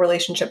corner and a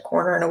relationship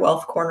corner and a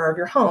wealth corner of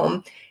your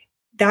home.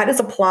 That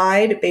is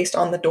applied based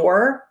on the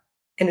door,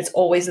 and it's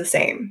always the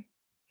same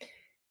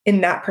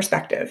in that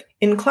perspective.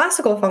 In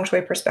classical feng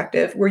shui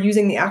perspective, we're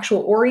using the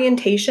actual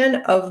orientation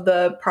of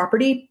the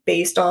property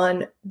based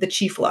on the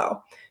qi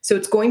flow. So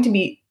it's going to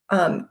be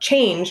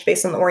changed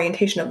based on the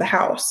orientation of the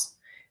house,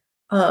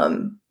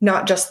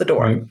 not just the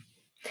door. Right.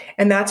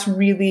 And that's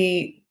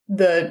really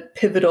the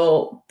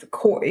pivotal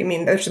core. I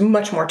mean, there's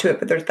much more to it,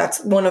 but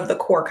that's one of the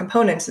core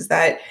components, is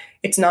that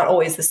it's not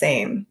always the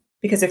same.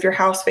 Because if your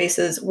house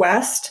faces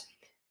west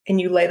and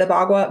you lay the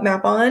Bagua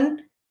map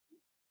on,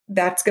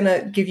 that's going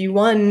to give you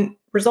one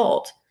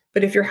result.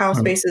 But if your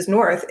house faces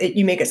north,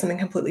 you make it something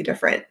completely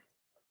different.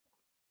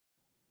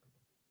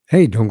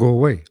 Hey, don't go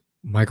away.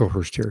 Michael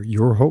Hurst here,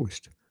 your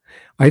host.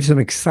 I have some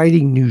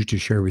exciting news to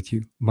share with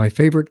you. My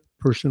favorite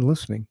person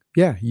listening.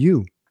 Yeah,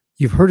 you.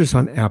 You've heard us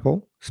on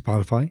Apple,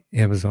 Spotify,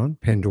 Amazon,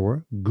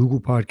 Pandora,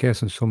 Google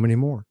Podcasts, and so many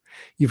more.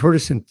 You've heard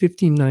us in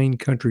 59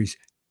 countries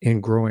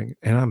and growing,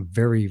 and I'm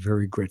very,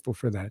 very grateful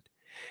for that.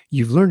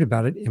 You've learned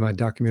about it in my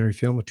documentary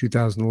film of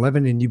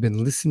 2011, and you've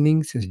been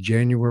listening since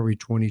January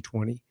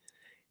 2020.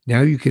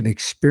 Now you can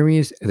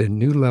experience at a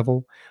new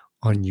level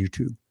on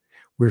YouTube.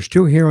 We're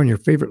still here on your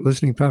favorite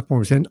listening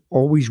platforms and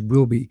always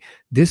will be.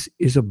 This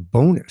is a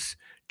bonus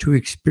to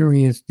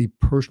experience the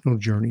personal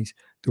journeys,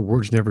 the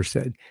words never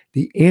said,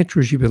 the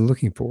answers you've been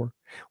looking for.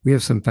 We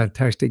have some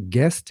fantastic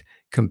guests,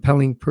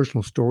 compelling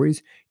personal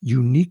stories,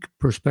 unique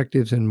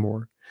perspectives, and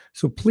more.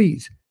 So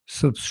please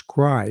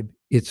subscribe.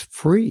 It's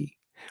free.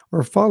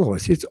 Or follow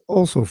us. It's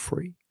also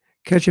free.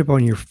 Catch up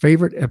on your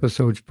favorite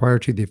episodes prior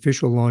to the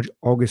official launch,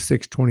 August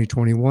 6,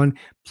 2021.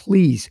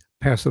 Please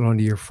pass it on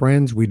to your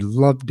friends. We'd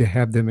love to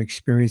have them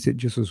experience it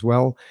just as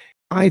well,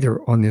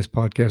 either on this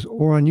podcast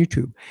or on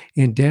YouTube.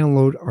 And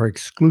download our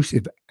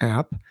exclusive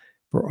app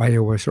for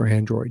iOS or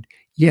Android.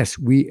 Yes,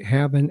 we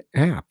have an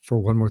app for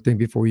one more thing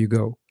before you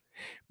go.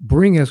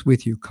 Bring us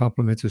with you,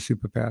 compliments of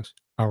Superpass,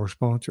 our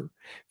sponsor.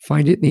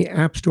 Find it in the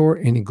App Store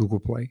and in Google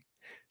Play.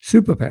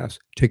 Superpass,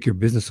 take your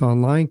business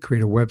online,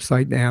 create a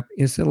website and app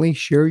instantly,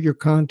 share your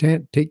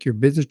content, take your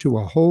business to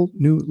a whole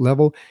new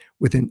level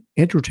with an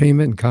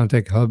entertainment and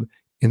content hub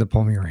in the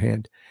palm of your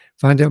hand.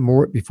 Find out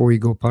more at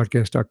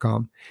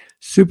beforeyougopodcast.com.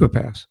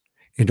 Superpass.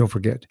 And don't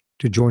forget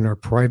to join our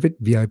private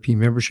VIP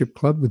membership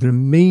club with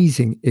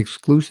amazing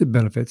exclusive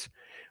benefits.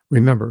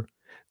 Remember,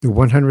 the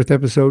 100th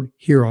episode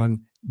here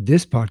on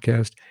this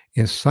podcast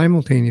is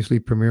simultaneously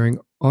premiering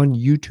on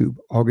YouTube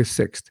August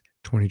 6th,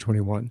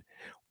 2021.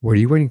 What are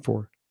you waiting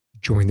for?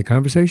 Join the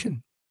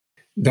conversation.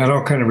 That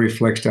all kind of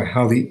reflects to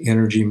how the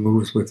energy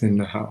moves within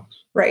the house.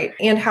 Right.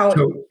 And how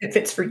it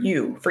fits for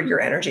you, for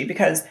your energy,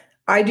 because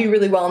I do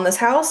really well in this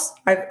house.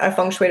 I've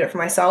feng shuied it for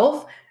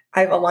myself.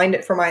 I've aligned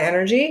it for my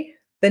energy.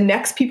 The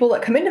next people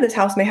that come into this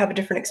house may have a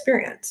different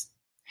experience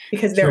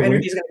because their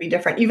energy is going to be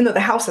different, even though the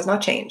house has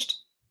not changed.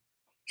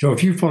 So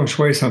if you feng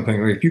shui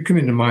something, like if you come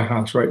into my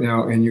house right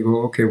now and you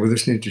go, okay, well,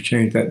 this needs to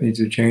change, that needs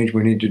to change,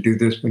 we need to do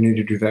this, we need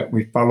to do that.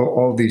 We follow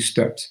all these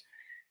steps.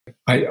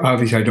 I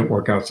don't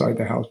work outside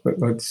the house, but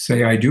let's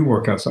say I do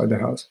work outside the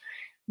house.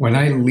 When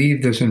I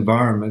leave this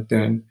environment,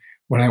 then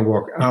when I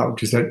walk out,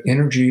 does that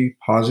energy,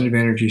 positive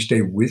energy,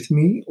 stay with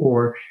me,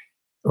 or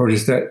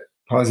does that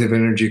positive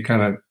energy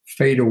kind of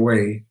fade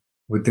away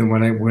within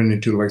when I went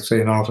into, like, say,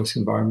 an office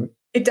environment?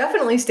 It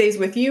definitely stays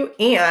with you,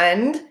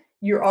 and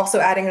you're also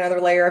adding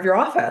another layer of your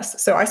office.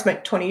 So I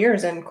spent 20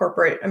 years in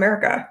corporate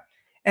America.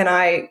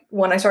 And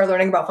when I started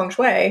learning about feng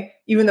shui,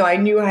 even though I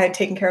knew I had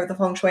taken care of the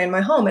feng shui in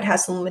my home, it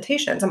has some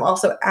limitations. I'm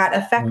also at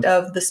effect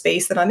of the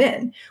space that I'm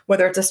in,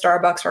 whether it's a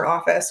Starbucks or an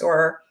office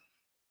or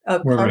a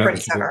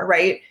conference center,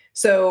 right?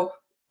 So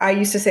I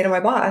used to say to my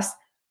boss,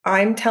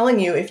 I'm telling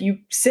you, if you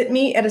sit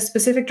me at a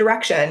specific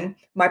direction,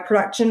 my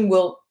production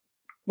will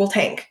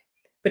tank.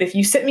 But if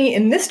you sit me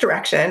in this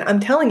direction,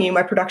 I'm telling you,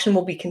 my production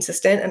will be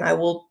consistent and I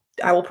will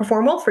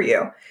perform well for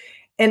you.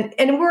 And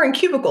we're in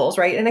cubicles,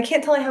 right? And I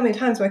can't tell you how many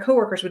times my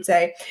coworkers would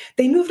say,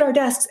 they moved our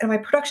desks and my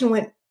production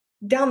went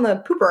down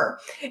the pooper.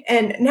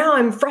 And now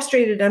I'm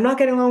frustrated. I'm not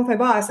getting along with my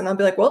boss. And I'll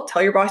be like, well,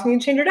 tell your boss you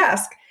need to change your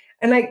desk.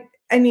 And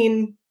I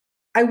mean,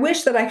 I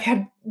wish that I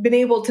had been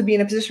able to be in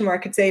a position where I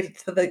could say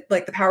to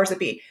the powers that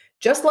be,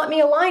 just let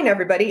me align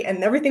everybody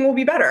and everything will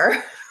be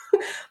better.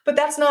 But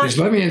that's not. Just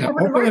let me in.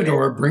 Open the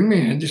door. Bring me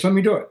in. Just let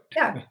me do it.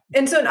 Yeah.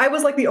 And so I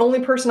was like the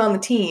only person on the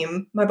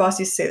team. My boss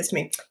used to say this to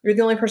me. You're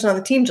the only person on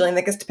the team, Jillian,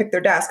 that gets to pick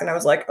their desk. And I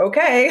was like,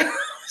 okay,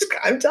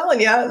 I'm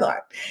telling you.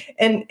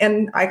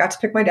 And I got to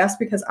pick my desk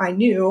because I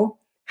knew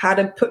how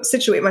to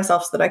situate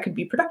myself so that I could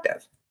be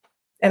productive.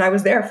 And I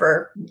was there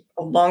for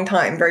a long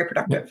time, very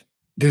productive. Yeah.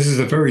 This is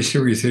a very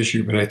serious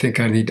issue, but I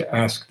think I need to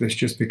ask this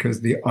just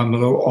because I'm a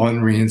little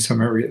ornery in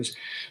some areas.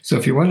 So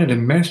if you wanted to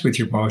mess with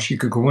your boss, you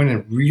could go in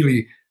and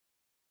really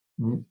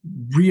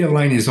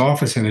realign his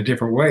office in a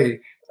different way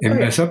and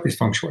mess up his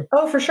feng shui.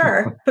 Oh, for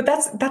sure. But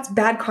that's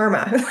bad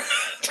karma.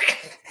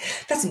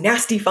 That's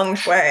nasty feng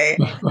shui.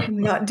 I'm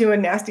not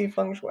doing nasty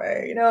feng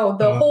shui.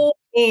 The whole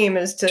aim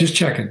is to just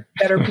checking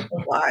better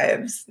people's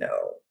lives. No.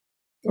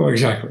 Oh,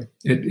 exactly.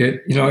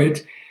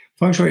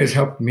 Feng shui has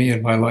helped me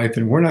in my life,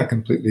 and we're not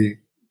completely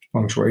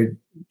feng shui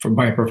from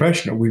my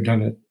professional. We've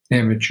done it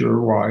amateur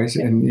wise,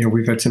 and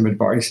we've had some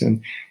advice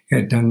and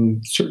had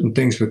done certain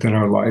things within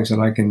our lives,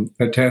 and I can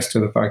attest to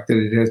the fact that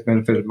it has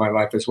benefited my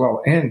life as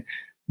well and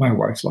my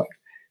wife's life.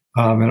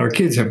 And our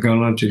kids have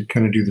gone on to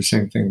kind of do the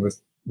same thing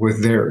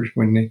with theirs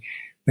when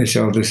they say,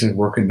 "Oh, this isn't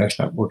working, that's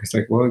not working." It's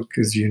like, well,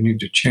 because you need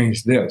to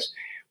change this.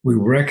 We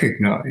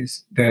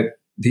recognize that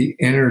the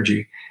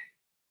energy.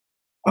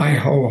 I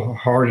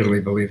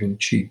wholeheartedly believe in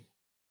chi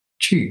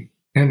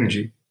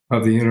energy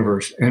of the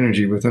universe,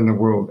 energy within the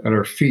world, at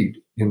our feet,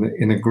 in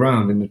the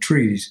ground, in the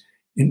trees,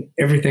 in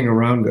everything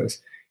around us.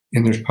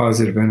 And there's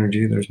positive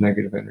energy, there's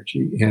negative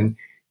energy, and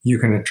you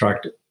can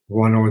attract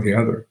one or the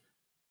other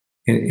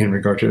in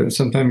regard to that.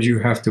 Sometimes you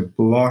have to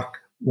block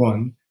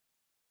one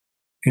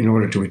in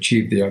order to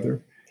achieve the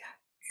other.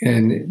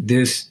 And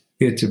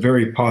it's a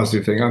very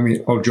positive thing. I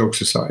mean, all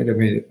jokes aside, I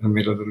made a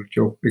little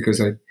joke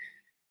because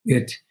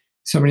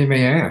somebody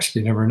may ask,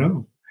 you never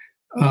know.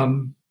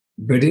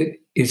 But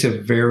it's a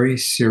very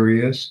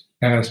serious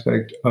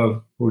aspect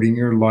of putting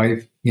your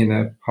life in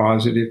a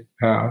positive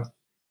path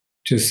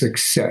to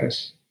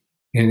success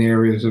in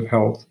areas of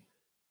health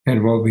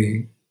and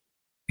well-being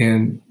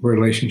and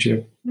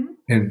relationship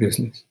and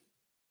business.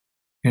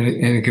 And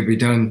it could be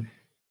done.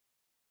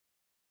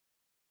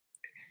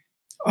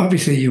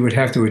 Obviously, you would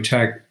have to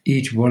attack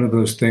each one of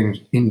those things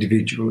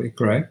individually,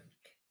 correct?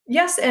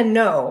 Yes and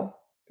no.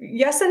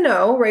 Yes and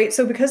no, right?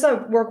 So because I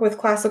work with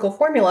classical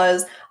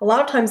formulas, a lot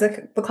of times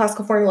the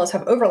classical formulas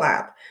have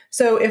overlap.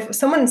 So if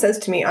someone says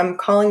to me, I'm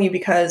calling you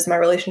because my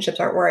relationships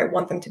aren't where I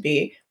want them to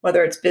be,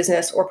 whether it's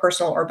business or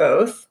personal or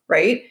both,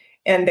 right?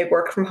 And they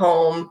work from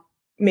home,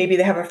 maybe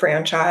they have a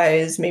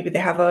franchise, maybe they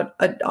have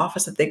an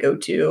office that they go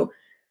to.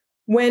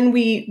 When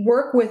we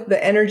work with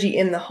the energy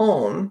in the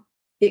home,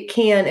 it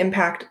can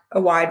impact a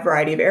wide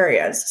variety of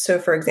areas. So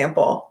for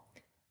example,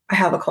 I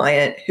have a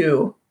client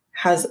who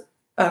has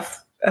a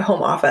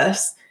home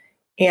office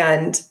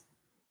and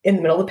in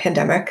the middle of the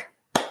pandemic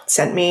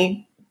sent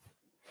me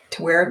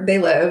to where they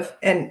live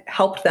and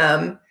helped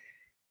them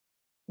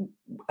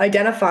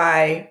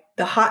identify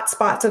the hot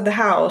spots of the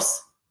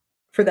house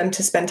for them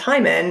to spend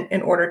time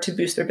in order to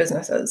boost their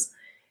businesses.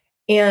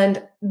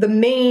 And the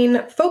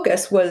main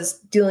focus was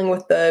dealing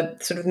with the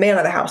sort of man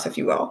of the house, if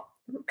you will,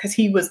 because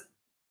he was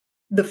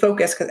the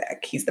focus because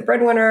he's the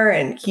breadwinner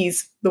and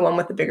he's the one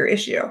with the bigger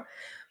issue.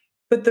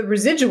 But the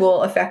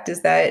residual effect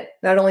is that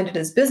not only did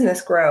his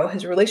business grow,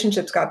 his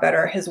relationships got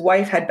better, his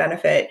wife had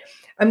benefit.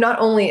 I'm not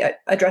only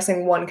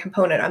addressing one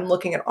component, I'm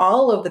looking at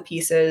all of the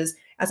pieces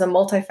as a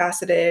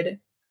multifaceted,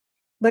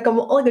 like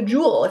a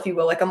jewel, if you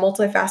will, like a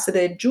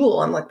multifaceted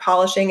jewel. I'm like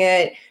polishing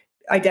it,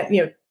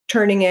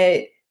 turning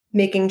it,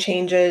 making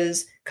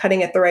changes,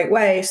 cutting it the right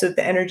way so that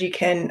the energy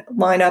can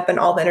line up and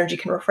all the energy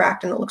can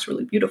refract and it looks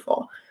really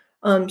beautiful.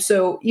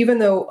 So even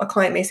though a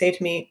client may say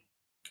to me,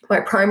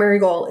 my primary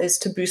goal is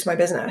to boost my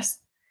business,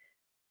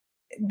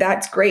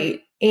 that's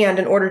great. And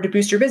in order to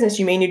boost your business,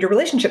 you may need your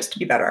relationships to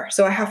be better.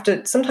 So I have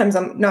to, sometimes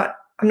I'm not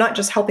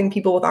just helping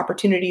people with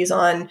opportunities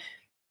on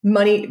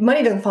money.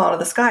 Money doesn't fall out of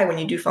the sky when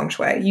you do feng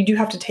shui. You do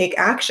have to take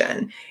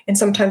action. And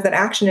sometimes that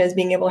action is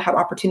being able to have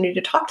opportunity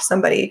to talk to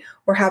somebody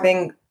or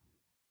having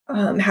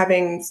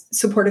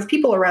supportive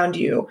people around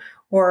you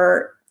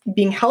or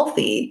being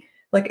healthy.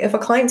 Like if a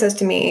client says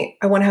to me,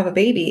 I want to have a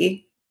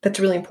baby, that's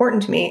really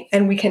important to me.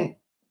 And we can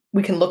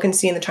look and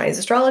see in the Chinese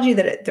astrology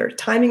that their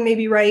timing may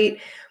be right,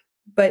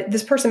 but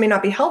this person may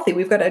not be healthy.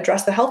 We've got to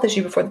address the health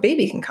issue before the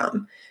baby can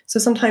come. So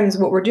sometimes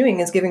what we're doing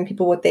is giving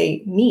people what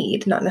they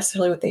need, not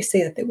necessarily what they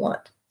say that they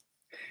want.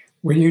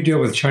 When you deal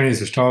with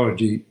Chinese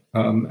astrology,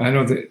 I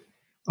know that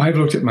I've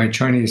looked at my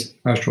Chinese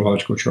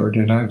astrological chart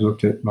and I've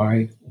looked at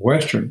my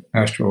Western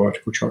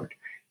astrological chart.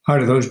 How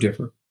do those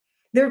differ?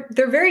 They're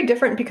very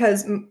different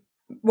because,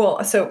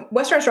 so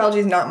Western astrology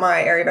is not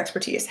my area of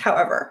expertise.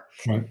 However,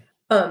 right.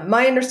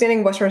 My understanding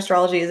of Western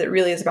astrology is it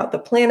really is about the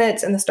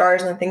planets and the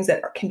stars and the things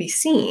that can be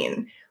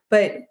seen.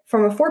 But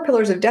from a 4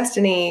 pillars of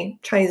destiny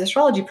Chinese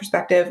astrology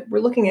perspective, we're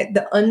looking at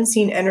the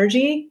unseen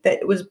energy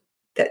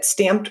that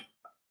stamped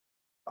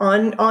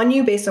on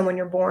you based on when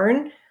you're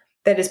born,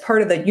 that is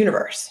part of the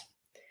universe.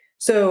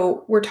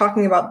 So we're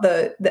talking about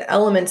the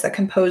elements that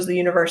compose the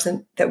universe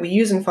and that we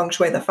use in feng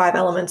shui. The 5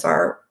 elements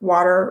are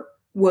water,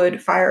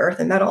 wood, fire, earth,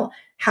 and metal.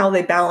 How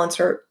they balance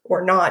or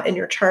not in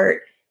your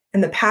chart,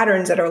 and the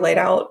patterns that are laid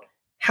out,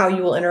 how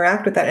you will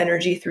interact with that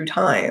energy through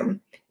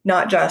time,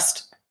 not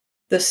just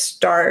the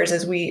stars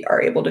as we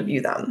are able to view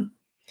them.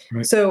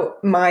 Right. So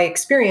my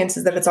experience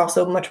is that it's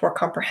also much more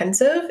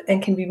comprehensive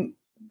and can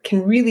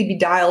really be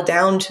dialed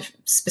down to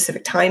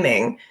specific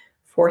timing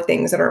for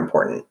things that are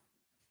important.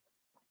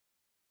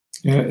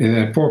 Yeah,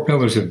 and the 4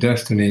 pillars of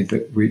destiny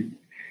that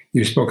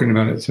you've spoken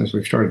about it since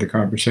we started the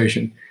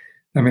conversation.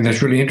 I mean,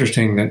 that's really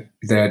interesting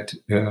that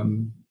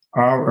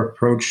our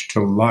approach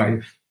to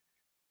life,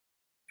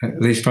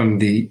 at least from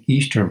the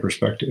Eastern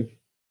perspective,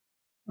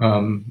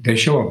 they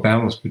show a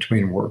balance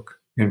between work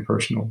and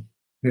personal.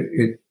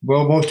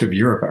 Well, most of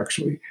Europe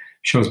actually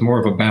shows more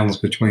of a balance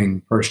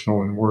between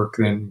personal and work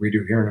than we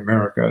do here in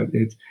America.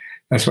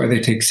 That's why they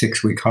take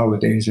 6-week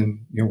holidays, and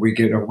we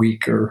get a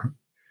week or.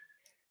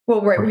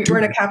 Well, right. We're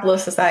in a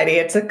capitalist society.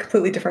 It's a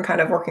completely different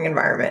kind of working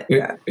environment.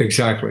 Yeah.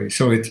 Exactly.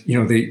 So it's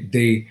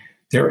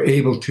they're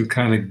able to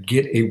kind of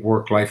get a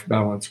work-life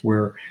balance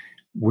where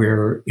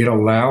it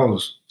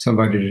allows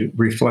somebody to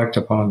reflect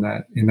upon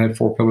that. And that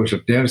 4 pillars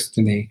of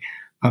destiny,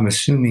 I'm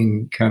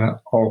assuming, kind of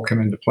all come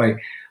into play.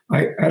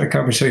 I had a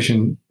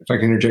conversation, if I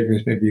can interject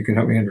this, maybe you can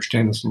help me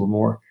understand this a little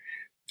more.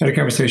 I had a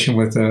conversation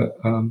with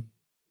a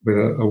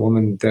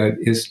woman that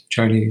is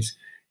Chinese,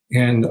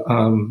 and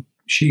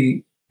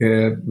she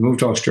moved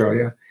to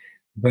Australia,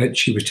 but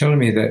she was telling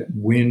me that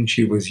when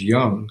she was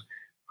young,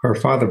 her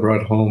father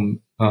brought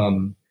home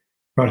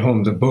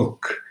the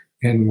book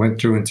and went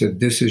through and said,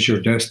 "This is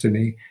your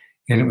destiny,"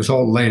 and it was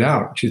all laid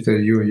out. She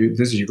said, "You're going to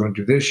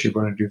do this, you're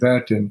going to do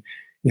that, and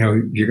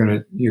you're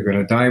going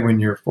to die when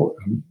you're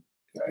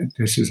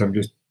I'm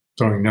just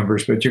throwing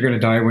numbers, but you're going to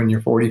die when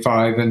you're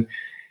 45, and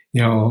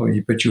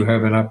but you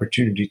have an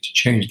opportunity to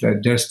change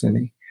that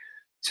destiny."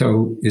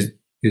 So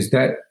is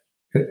that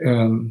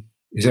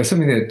Is that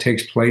something that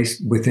takes place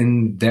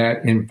within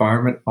that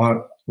environment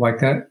like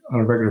that on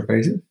a regular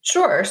basis?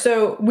 Sure.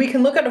 So we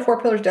can look at a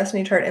 4 pillars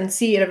destiny chart and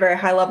see at a very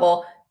high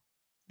level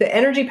the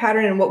energy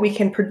pattern and what we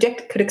can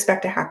predict could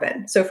expect to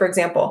happen. So for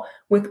example,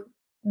 with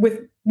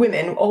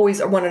women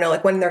always want to know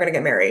like when they're going to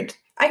get married.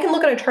 I can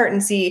look at a chart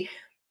and see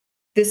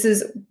this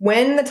is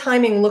when the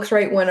timing looks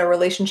right when a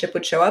relationship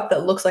would show up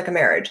that looks like a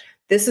marriage.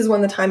 This is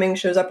when the timing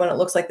shows up when it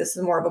looks like this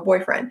is more of a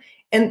boyfriend.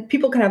 And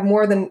people can have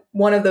more than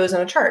one of those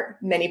on a chart,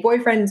 many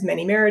boyfriends,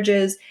 many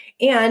marriages,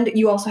 and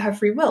you also have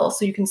free will.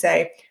 So you can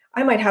say,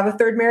 I might have a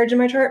third marriage in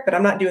my chart, but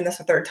I'm not doing this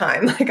a third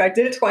time. Like I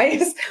did it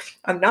twice.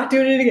 I'm not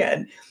doing it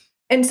again.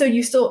 And so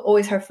you still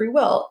always have free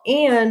will.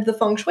 And the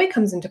feng shui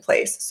comes into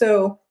place.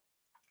 So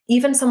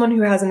even someone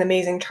who has an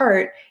amazing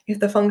chart, if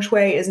the feng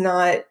shui is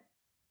not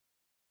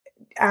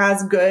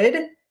as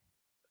good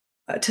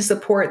to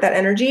support that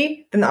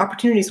energy, then the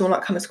opportunities will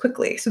not come as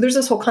quickly. So there's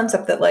this whole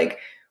concept that like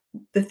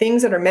the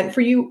things that are meant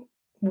for you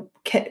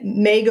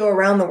may go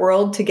around the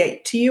world to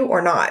get to you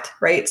or not,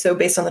 right? So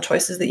based on the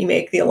choices that you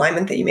make, the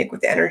alignment that you make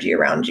with the energy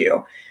around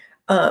you,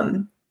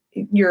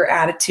 your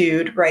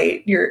attitude,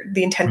 right?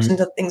 The intentions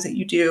of things that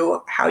you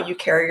do, how you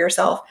carry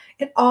yourself,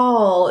 it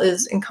all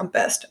is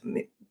encompassed.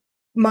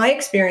 My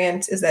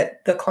experience is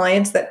that the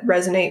clients that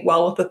resonate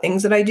well with the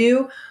things that I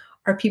do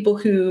are people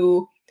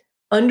who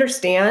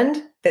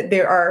understand that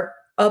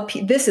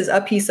this is a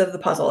piece of the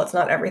puzzle. It's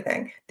not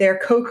everything. They're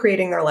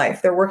co-creating their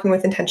life. They're working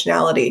with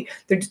intentionality.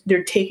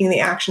 They're taking the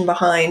action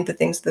behind the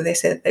things that they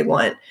say that they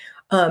want.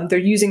 They're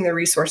using their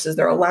resources.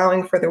 They're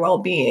allowing for their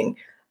well-being.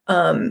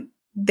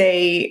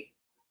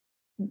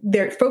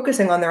 They're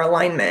focusing on their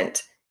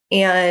alignment,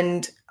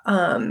 and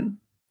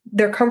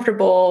they're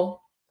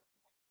comfortable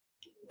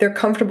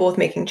with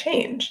making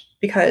change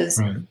because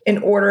in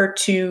order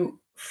to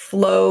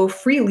flow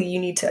freely, you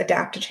need to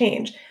adapt to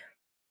change.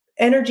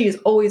 Energy is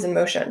always in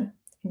motion.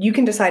 You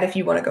can decide if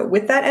you want to go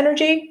with that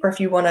energy or if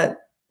you want to,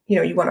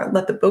 you want to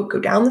let the boat go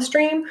down the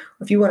stream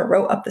or if you want to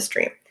row up the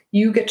stream.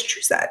 You get to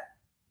choose that.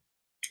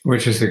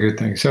 Which is a good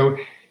thing. So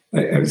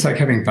it's like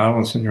having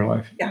balance in your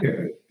life. Yeah.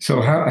 So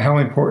how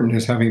important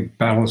is having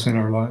balance in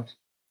our lives?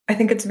 I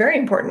think it's very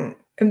important.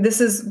 And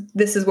this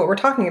is what we're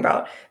talking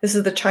about. This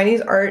is the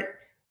Chinese art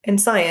and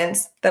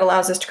science that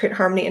allows us to create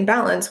harmony and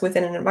balance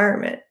within an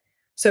environment.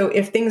 So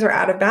if things are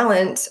out of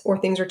balance or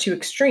things are too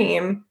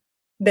extreme,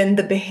 then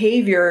the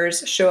behaviors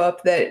show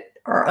up that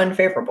are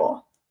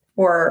unfavorable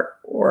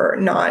or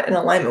not in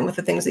alignment with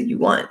the things that you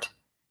want.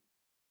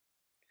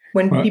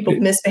 When people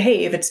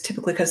misbehave, it's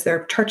typically because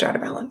their chart's out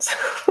of balance.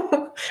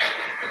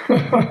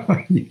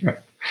 Yeah.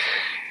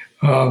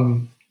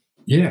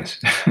 Yes.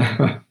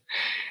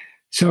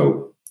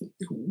 So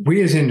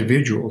we as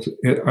individuals,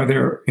 are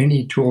there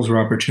any tools or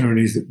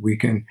opportunities that we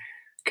can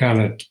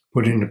kind of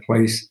put into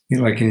place,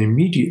 like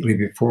immediately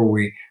before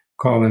we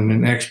call in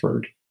an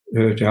expert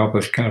to help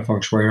us kind of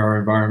feng shui our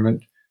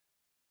environment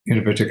in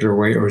a particular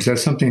way? Or is that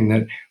something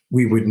that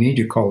we would need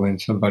to call in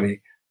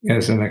somebody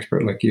as an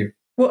expert like you?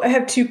 Well, I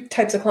have two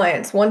types of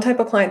clients. One type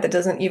of client that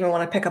doesn't even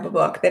want to pick up a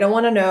book. They don't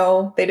want to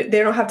know. They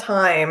don't have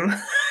time.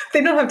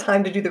 They don't have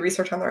time to do the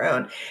research on their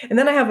own. And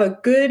then I have a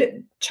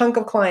good chunk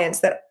of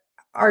clients that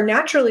are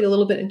naturally a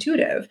little bit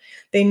intuitive.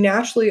 They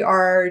naturally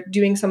are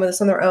doing some of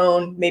this on their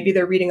own. Maybe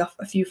they're reading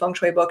a few feng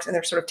shui books and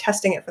they're sort of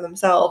testing it for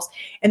themselves,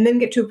 and then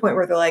get to a point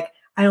where they're like,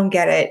 I don't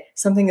get it.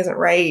 Something isn't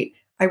right.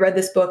 I read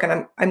this book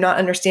and I'm not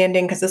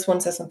understanding because this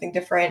one says something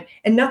different.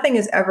 And nothing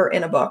is ever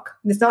in a book.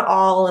 It's not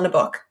all in a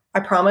book. I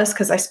promise,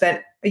 because I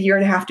spent a year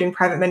and a half doing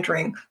private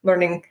mentoring,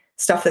 learning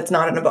stuff that's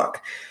not in a book.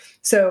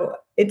 So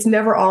it's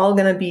never all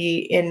going to be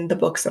in the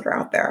books that are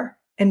out there.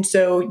 And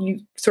so you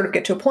sort of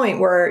get to a point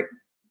where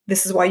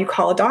this is why you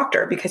call a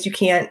doctor, because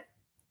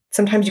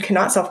sometimes you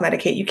cannot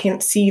self-medicate. You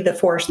can't see the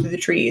forest through the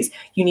trees.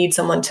 You need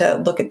someone to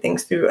look at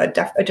things through a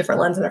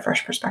different lens and a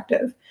fresh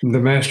perspective. The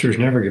masters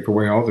never give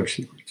away all their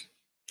secrets.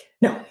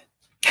 No.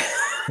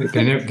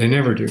 They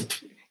never do.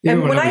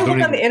 And when I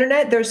look on the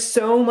internet, there's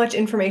so much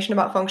information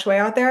about feng shui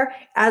out there.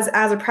 As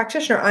a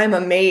practitioner, I'm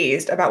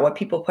amazed about what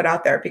people put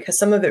out there, because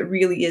some of it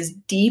really is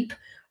deep,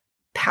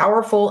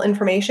 powerful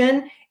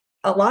information.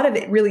 A lot of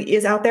it really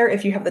is out there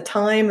if you have the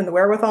time and the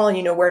wherewithal and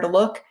you know where to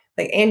look,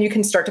 and you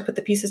can start to put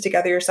the pieces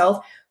together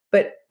yourself.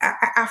 But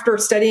after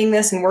studying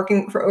this and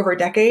working for over a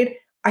decade,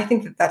 I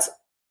think that that's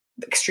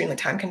extremely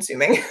time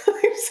consuming.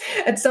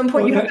 At some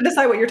point, you have to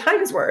decide what your time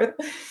is worth.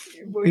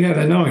 Well, yeah,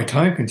 that's not only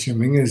time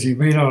consuming, is you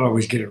may not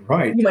always get it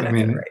right. You might not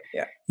get it right,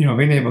 yeah.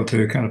 Being able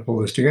to kind of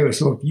pull this together.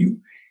 So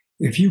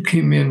if you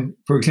came in,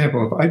 for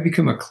example, if I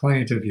become a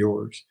client of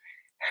yours,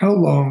 how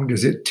long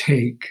does it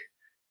take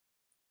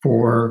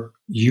for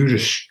you to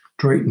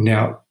straighten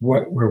out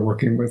what we're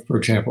working with, for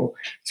example?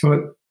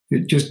 So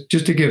just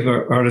to give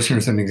our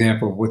listeners an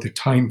example of what the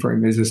time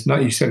frame is,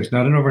 you said it's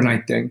not an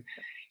overnight thing.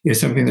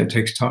 It's something that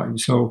takes time.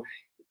 So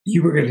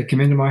you were going to come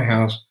into my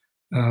house.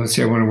 Let's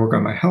say I want to work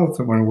on my health.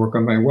 I want to work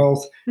on my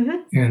wealth,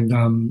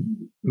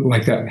 and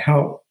like that.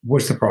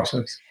 What's the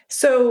process?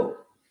 So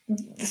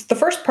the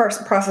first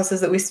process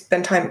is that we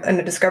spend time in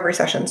a discovery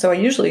session. So I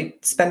usually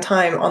spend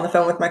time on the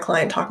phone with my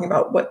client talking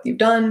about what you've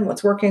done,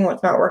 what's working,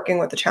 what's not working,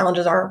 what the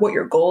challenges are, what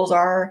your goals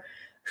are,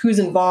 who's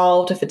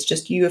involved, if it's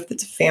just you, if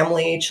it's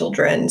family,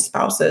 children,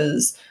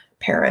 spouses,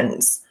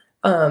 parents,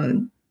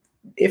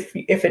 if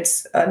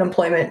it's an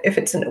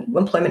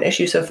employment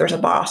issue, so if there's a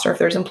boss or if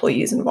there's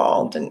employees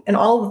involved, and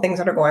all the things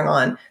that are going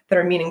on that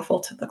are meaningful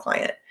to the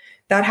client.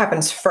 That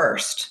happens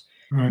first.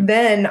 Right.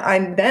 Then I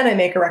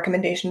make a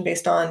recommendation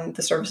based on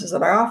the services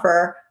that I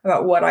offer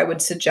about what I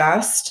would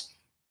suggest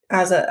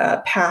as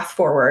a path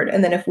forward.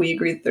 And then if we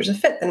agree that there's a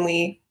fit, then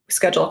we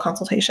schedule a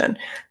consultation.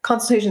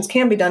 Consultations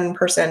can be done in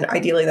person.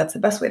 Ideally, that's the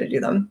best way to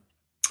do them.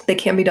 They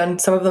can be done.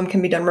 Some of them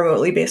can be done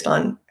remotely based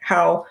on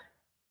how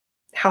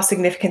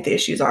significant the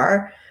issues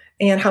are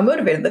and how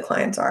motivated the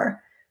clients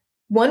are.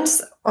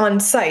 Once on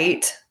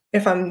site,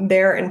 if I'm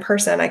there in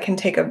person, I can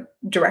take a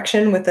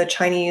direction with a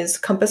Chinese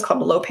compass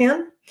called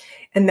Lopan.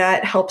 And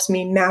that helps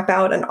me map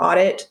out and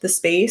audit the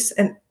space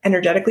and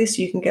energetically,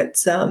 so you can get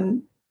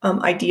some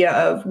idea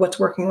of what's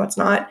working, what's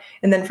not.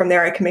 And then from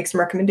there, I can make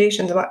some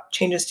recommendations about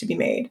changes to be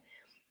made.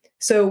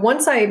 So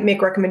once I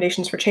make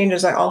recommendations for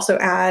changes, I also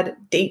add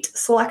date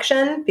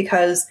selection,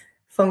 because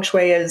feng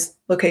shui is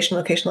location,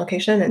 location,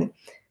 location. And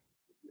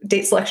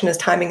date selection is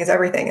timing is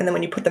everything. And then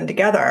when you put them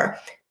together,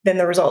 then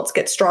the results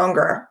get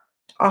stronger,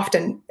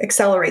 often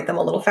accelerate them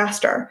a little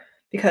faster,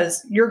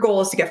 because your goal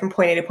is to get from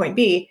point A to point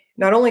B.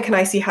 Not only can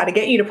I see how to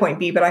get you to point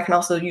B, but I can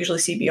also usually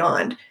see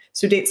beyond.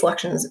 So date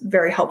selection is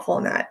very helpful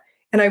in that.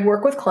 And I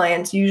work with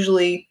clients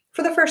usually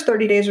for the first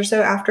 30 days or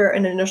so after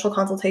an initial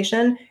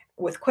consultation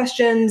with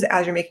questions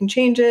as you're making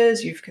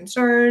changes, you have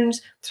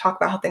concerns, talk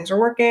about how things are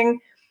working.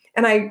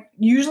 And I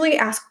usually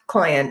ask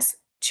clients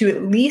to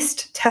at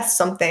least test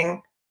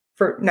something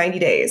for 90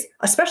 days,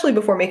 especially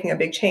before making a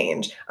big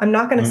change. I'm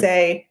not going to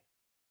say,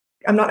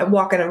 I'm not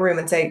walk in a room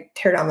and say,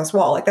 tear down this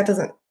wall. Like that's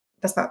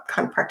not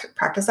kind of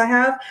practice I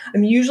have.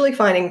 I'm usually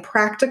finding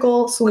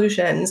practical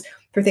solutions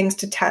for things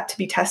to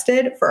be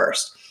tested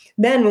first.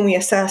 Then when we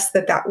assess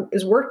that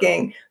is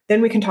working,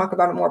 then we can talk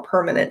about a more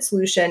permanent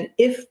solution.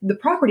 If the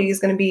property is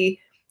going to be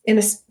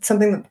in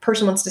something that the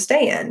person wants to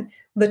stay in,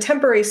 the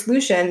temporary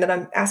solution that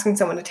I'm asking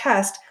someone to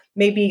test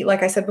may be,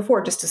 like I said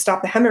before, just to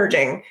stop the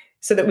hemorrhaging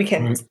so that we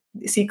can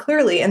see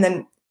clearly, and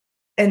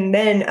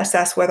then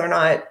assess whether or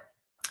not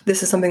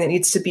this is something that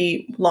needs to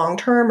be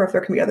long-term or if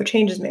there can be other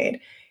changes made.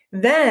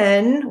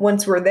 Then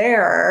once we're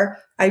there,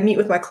 I meet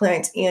with my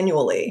clients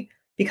annually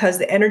because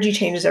the energy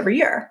changes every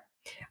year.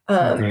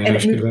 And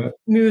it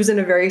moves in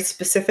a very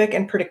specific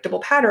and predictable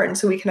pattern.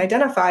 So we can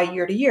identify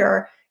year to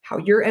year how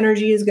your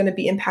energy is going to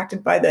be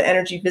impacted by the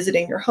energy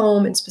visiting your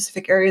home in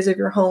specific areas of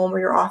your home or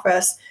your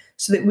office,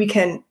 so that we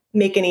can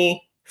make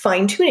any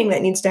fine tuning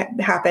that needs to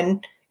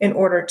happen in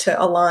order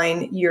to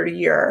align year to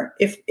year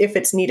if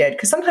it's needed.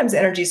 Because sometimes the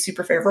energy is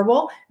super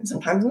favorable and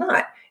sometimes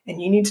not.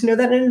 And you need to know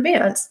that in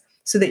advance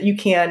so that you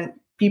can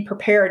be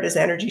prepared as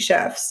energy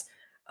shifts.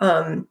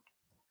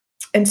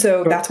 And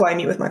so that's why I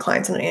meet with my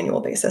clients on an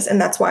annual basis.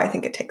 And that's why I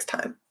think it takes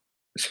time.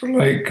 Sort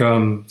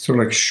of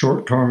like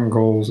short-term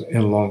goals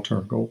and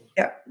long-term goals.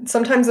 Yeah.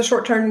 Sometimes the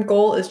short-term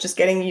goal is just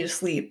getting you to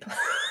sleep.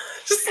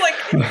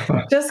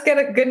 just get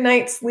a good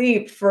night's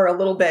sleep for a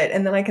little bit,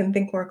 and then I can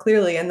think more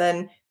clearly. And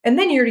then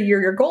year to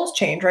year, your goals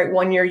change, right?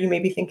 One year you may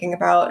be thinking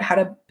about how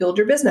to build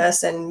your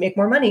business and make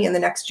more money. And the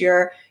next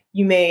year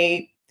you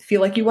may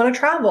feel like you want to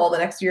travel. The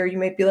next year you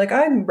might be like,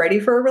 I'm ready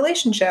for a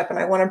relationship and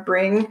I want to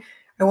bring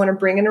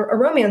in a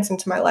romance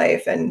into my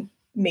life. And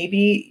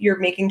maybe you're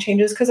making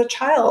changes because a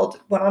child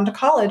went on to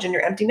college and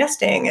you're empty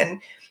nesting,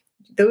 and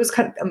those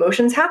kind of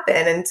emotions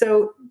happen. And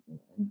so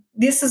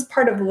this is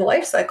part of the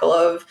life cycle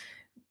of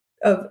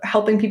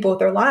helping people with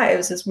their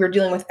lives, is we're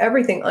dealing with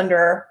everything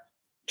under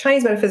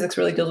Chinese metaphysics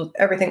really deals with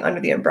everything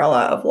under the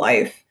umbrella of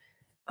life.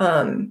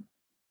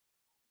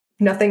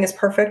 Nothing is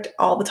perfect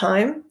all the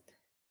time,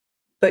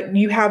 but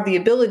you have the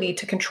ability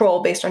to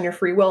control based on your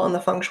free will and the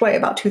feng shui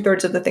about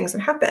 2/3 of the things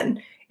that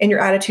happen. And your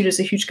attitude is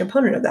a huge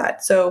component of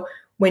that. So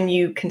when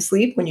you can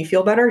sleep, when you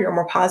feel better, you're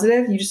more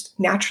positive, you just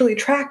naturally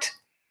attract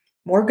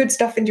more good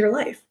stuff into your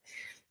life.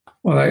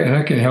 Well, and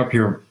that can help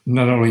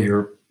not only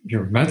your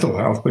mental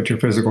health, but your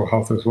physical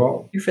health as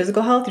well. Your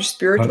physical health, your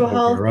spiritual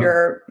health,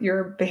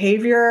 your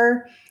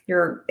behavior,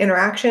 your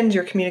interactions,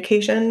 your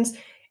communications.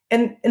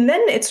 And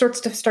then it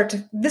starts to,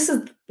 this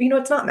is,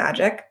 it's not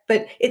magic,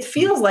 but it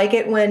feels like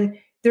it when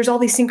there's all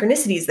these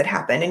synchronicities that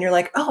happen and you're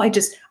like, oh,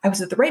 I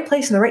was at the right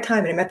place in the right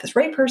time and I met this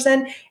right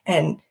person.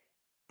 And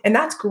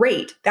that's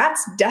great.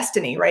 That's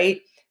destiny,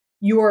 right?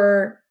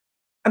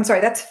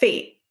 That's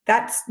fate.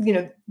 That's,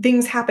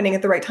 things happening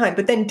at the right time.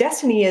 But then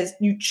destiny is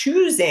you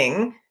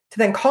choosing to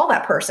then call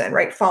that person,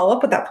 right? Follow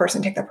up with that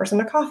person, take that person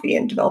to coffee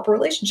and develop a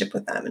relationship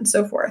with them and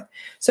so forth.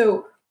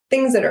 So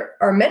things that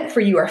are meant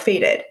for you are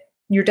fated.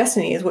 Your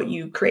destiny is what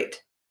you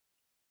create.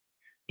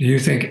 Do you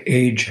think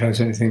age has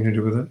anything to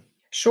do with it?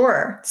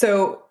 Sure.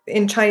 So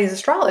in Chinese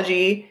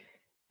astrology,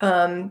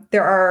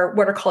 there are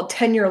what are called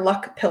 10-year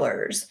luck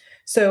pillars.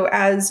 So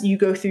as you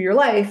go through your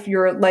life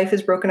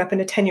is broken up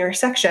into 10-year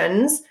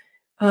sections.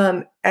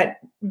 at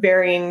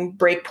varying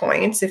break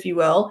points, if you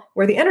will,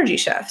 where the energy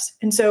shifts.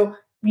 And so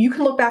you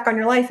can look back on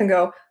your life and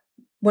go,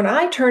 when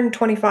I turned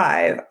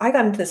 25, I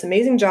got into this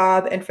amazing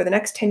job. And for the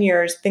next 10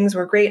 years, things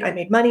were great. I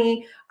made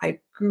money. I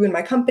grew in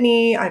my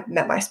company. I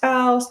met my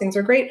spouse. Things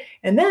were great.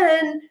 And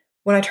then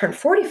when I turned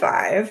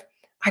 45,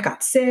 I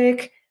got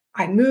sick.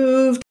 I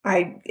moved.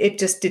 It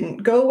just didn't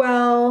go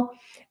well.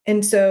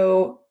 And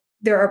so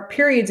there are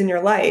periods in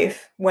your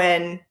life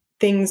when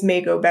things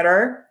may go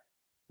better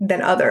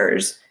than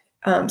others.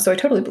 So I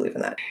totally believe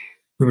in that.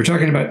 We were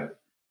talking about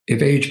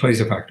if age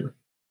plays a factor.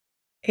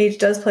 Age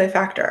does play a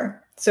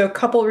factor. So a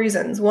couple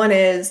reasons. One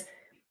is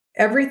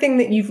everything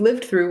that you've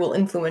lived through will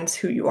influence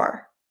who you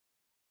are.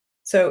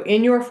 So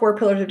in your 4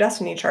 pillars of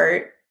destiny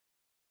chart,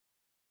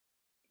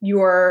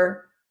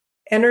 your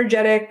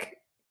energetic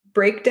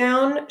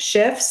breakdown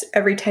shifts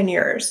every 10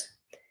 years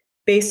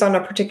based on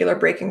a particular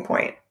breaking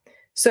point.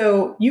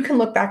 So you can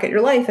look back at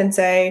your life and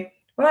say,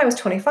 when I was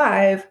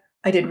 25,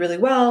 I did really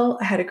well.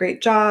 I had a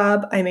great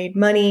job. I made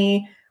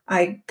money.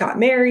 I got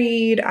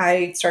married.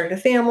 I started a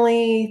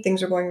family.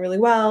 Things were going really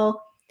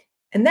well.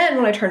 And then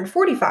when I turned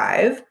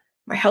 45,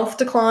 my health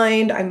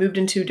declined. I moved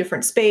into a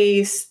different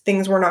space.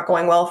 Things were not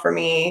going well for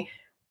me.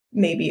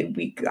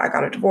 Maybe I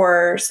got a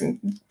divorce and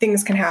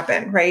things can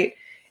happen, right?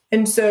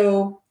 And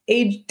so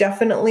age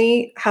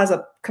definitely has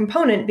a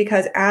component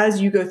because as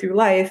you go through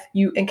life,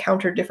 you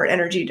encounter different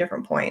energy,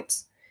 different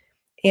points.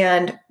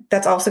 And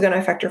that's also going to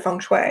affect your feng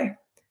shui.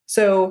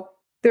 So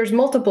there's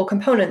multiple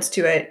components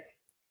to it.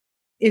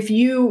 If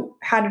you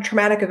had a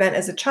traumatic event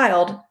as a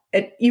child,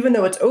 even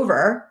though it's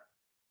over,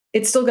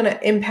 it's still going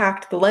to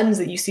impact the lens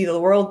that you see the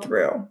world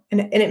through.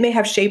 And it may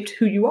have shaped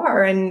who you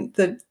are and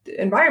the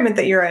environment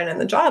that you're in and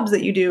the jobs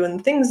that you do and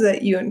the things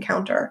that you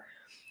encounter.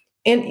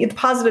 And the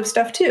positive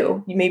stuff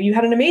too. Maybe you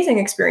had an amazing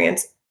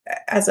experience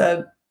as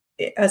a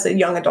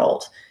young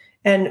adult.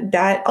 And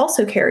that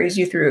also carries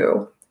you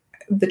through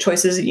the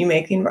choices that you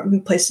make,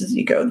 the places that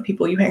you go, the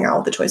people you hang out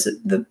with, the choices,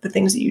 the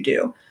things that you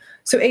do.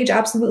 So age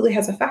absolutely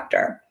has a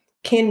factor.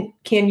 Can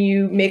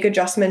you make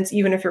adjustments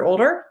even if you're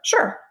older?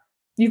 Sure.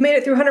 You've made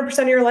it through 100%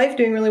 of your life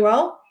doing really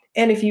well.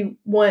 And if you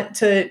want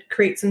to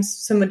create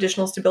some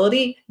additional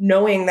stability,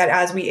 knowing that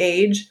as we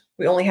age,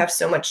 we only have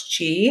so much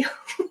chi,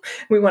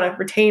 we want to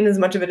retain as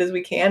much of it as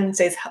we can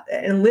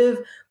and live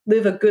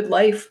a good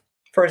life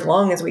for as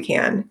long as we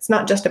can. It's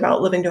not just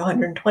about living to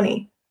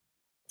 120.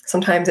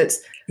 Sometimes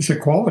it's a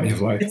quality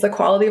of life. It's the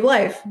quality of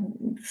life,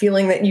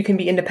 feeling that you can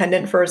be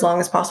independent for as long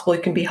as possible.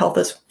 You can be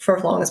healthy for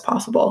as long as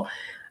possible.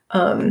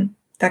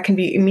 That can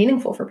be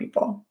meaningful for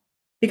people.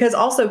 Because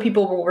also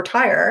people will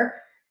retire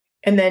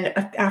and then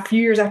a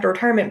few years after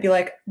retirement be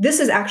like, this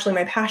is actually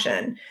my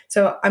passion.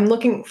 So I'm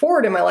looking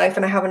forward in my life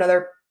and I have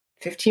another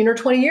 15 or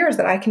 20 years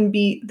that I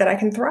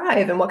can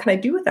thrive. And what can I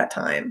do with that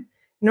time?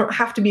 I don't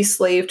have to be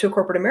slave to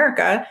corporate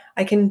America.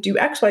 I can do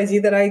X, Y, Z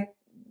that I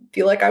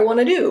feel like I want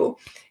to do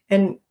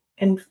and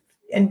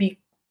be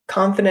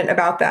confident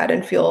about that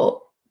and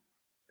feel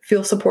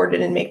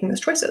supported in making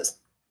those choices.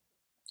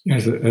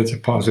 As a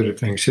positive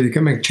thing. So you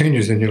can make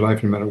changes in your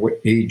life no matter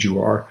what age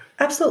you are.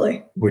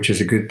 Absolutely. Which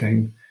is a good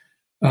thing.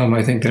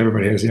 I think that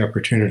everybody has the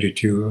opportunity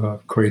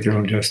to create their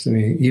own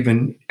destiny,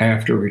 even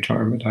after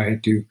retirement. I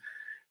had to,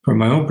 from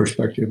my own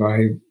perspective,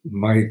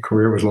 my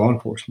career was law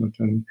enforcement,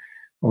 and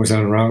I was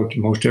en route.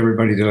 Most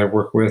everybody that I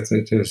work with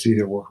that has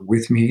either worked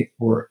with me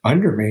or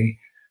under me,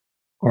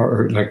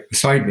 or like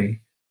beside me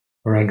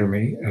or under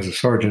me as a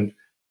sergeant,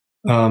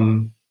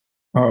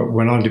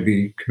 went on to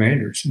be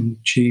commanders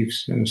and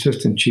chiefs and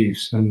assistant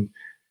chiefs and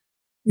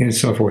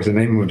so forth, and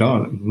they moved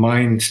on.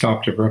 Mine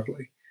stopped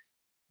abruptly,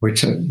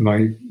 which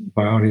my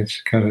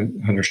audience kind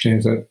of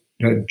understands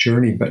that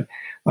journey. But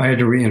I had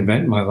to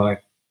reinvent my life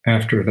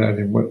after that,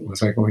 and what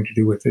was I going to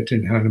do with it,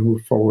 and how to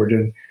move forward.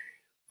 And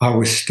I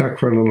was stuck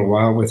for a little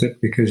while with it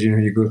because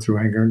you go through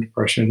anger and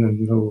depression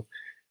and little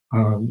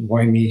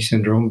why me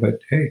syndrome.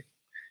 But hey,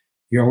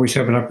 you always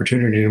have an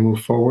opportunity to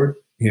move forward.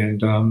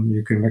 And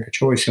you can make a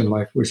choice in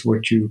life, was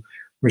what you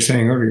were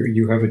saying earlier.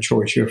 You have a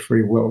choice, you have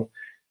free will,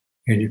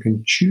 and you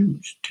can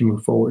choose to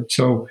move forward.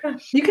 So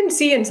you can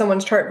see in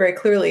someone's chart very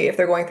clearly if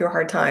they're going through a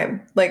hard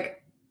time.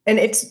 And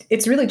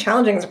it's really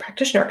challenging as a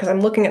practitioner because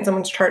I'm looking at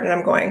someone's chart and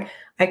I'm going,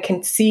 I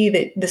can see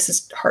that this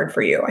is hard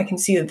for you. I can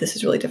see that this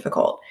is really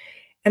difficult.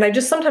 And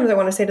sometimes I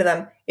want to say to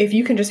them, if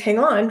you can just hang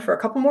on for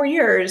a couple more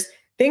years,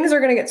 things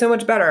are going to get so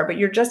much better, but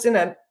you're just in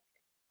a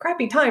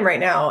crappy time right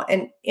now.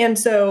 And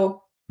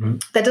so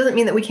that doesn't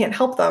mean that we can't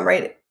help them,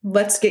 right?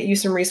 Let's get you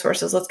some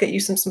resources. Let's get you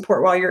some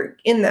support while you're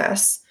in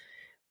this.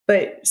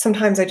 But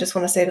sometimes I just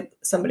want to say to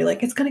somebody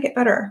like, it's going to get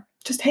better.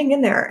 Just hang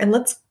in there and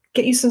let's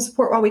get you some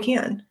support while we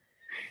can.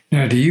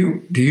 Now, do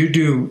you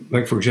do,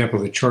 like, for example,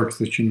 the charts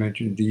that you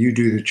mentioned, do you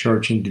do the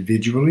charts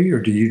individually or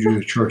do you do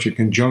the charts in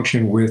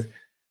conjunction with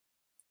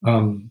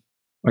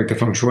like the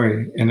feng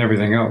shui and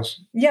everything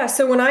else? Yeah.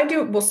 So when I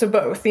do, so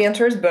both. The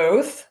answer is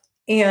both.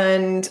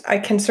 And I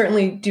can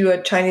certainly do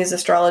a Chinese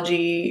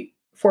astrology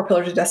 4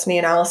 pillars of destiny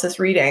analysis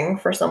reading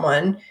for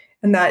someone.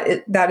 And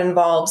that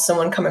involves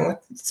someone coming with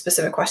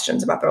specific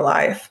questions about their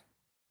life.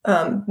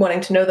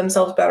 wanting to know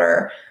themselves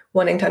better,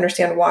 wanting to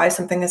understand why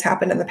something has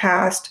happened in the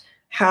past,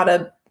 how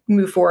to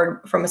move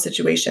forward from a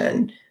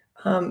situation.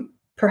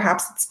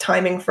 Perhaps it's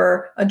timing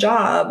for a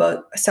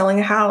job, selling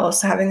a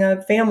house, having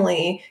a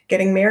family,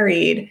 getting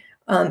married.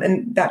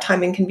 And that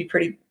timing can be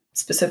pretty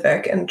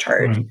specific in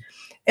chart. Right.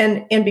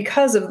 And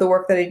because of the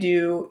work that I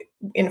do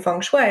in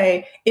feng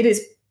shui, it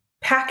is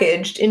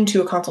packaged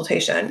into a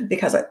consultation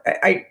because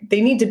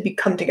they need to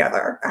come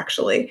together.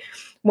 Actually,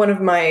 one of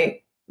my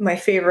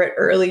favorite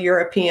early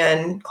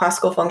European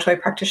classical feng shui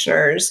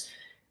practitioners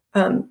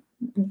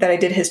that I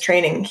did his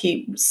training,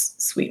 he was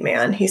a sweet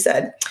man. He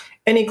said,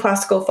 any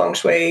classical feng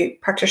shui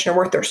practitioner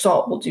worth their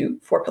salt will do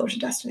 4 pillars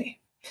of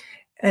destiny.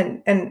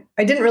 And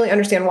I didn't really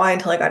understand why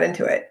until I got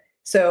into it.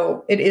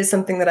 So it is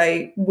something that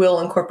I will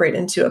incorporate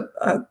into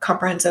a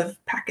comprehensive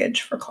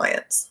package for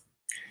clients.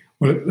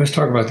 Well, let's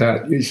talk about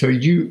that. So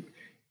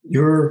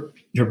your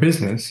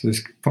business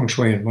is Feng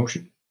Shui in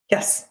Motion.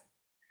 Yes.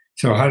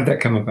 So how did that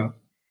come about?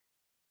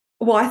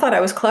 Well, I thought I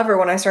was clever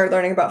when I started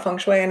learning about feng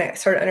shui and I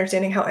started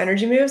understanding how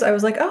energy moves. I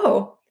was like,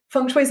 oh,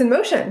 feng shui's in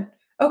motion.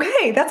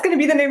 Okay, that's going to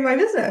be the name of my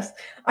business.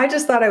 I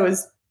just thought I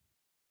was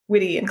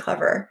witty and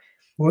clever.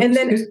 Well, and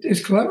then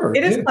it's clever.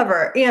 It is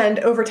clever. And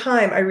over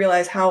time, I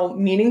realized how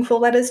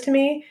meaningful that is to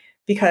me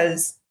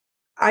because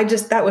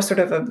that was sort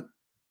of a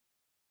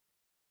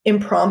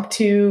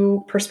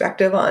impromptu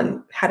perspective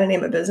on how to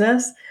name a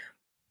business.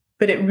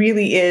 But it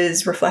really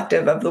is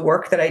reflective of the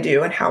work that I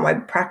do and how my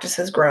practice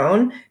has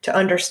grown to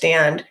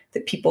understand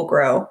that people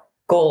grow,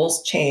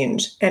 goals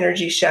change,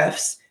 energy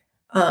shifts,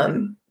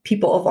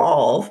 people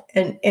evolve,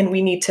 and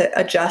we need to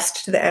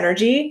adjust to the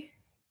energy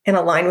and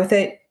align with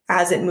it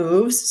as it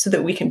moves so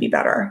that we can be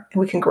better and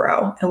we can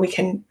grow and we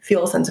can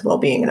feel a sense of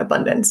well-being and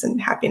abundance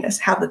and happiness,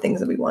 have the things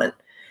that we want.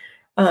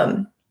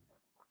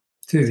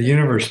 See, the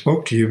universe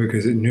spoke to you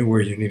because it knew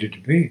where you needed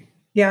to be.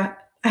 Yeah.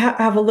 I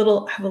have a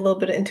little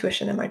bit of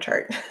intuition in my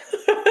chart.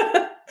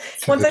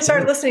 Once I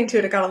started listening to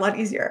it, it got a lot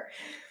easier.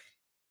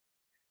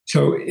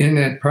 So in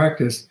that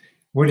practice,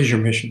 what is your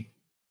mission?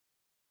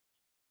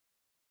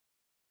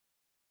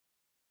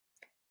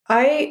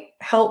 I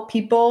help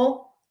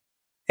people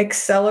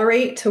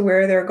accelerate to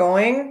where they're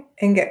going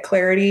and get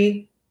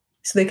clarity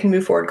so they can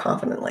move forward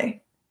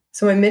confidently.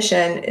 So my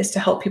mission is to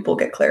help people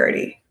get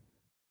clarity.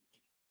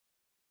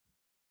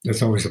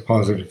 That's always a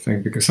positive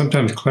thing because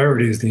sometimes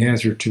clarity is the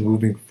answer to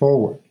moving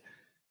forward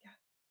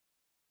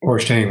or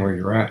staying where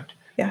you're at.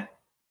 Yeah.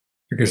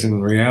 Because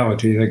in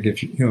reality, that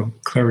gives you,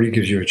 clarity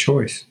gives you a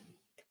choice.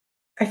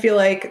 I feel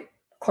like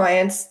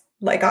clients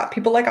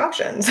people like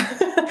options.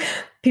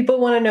 People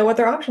want to know what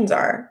their options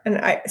are.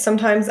 And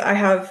sometimes I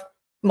have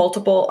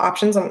multiple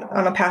options on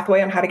a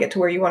pathway on how to get to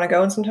where you want to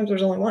go. And sometimes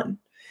there's only one.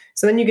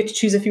 So then you get to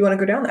choose if you want to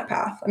go down that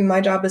path. I mean, my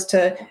job is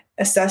to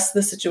assess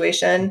the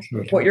situation,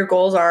 what your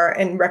goals are,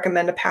 and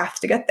recommend a path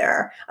to get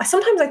there.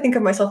 Sometimes I think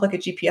of myself like a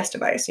GPS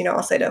device.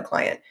 I'll say to a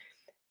client,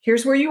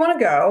 here's where you want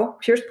to go.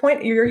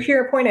 You're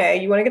here at point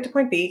A. You want to get to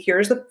point B.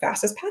 Here's the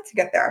fastest path to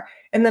get there.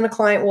 And then a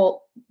client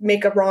will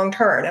make a wrong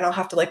turn and I'll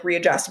have to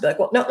readjust and be like,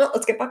 well, no,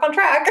 let's get back on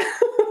track.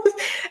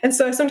 And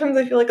so sometimes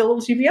I feel like a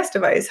little GPS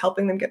device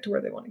helping them get to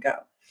where they want to go.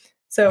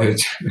 So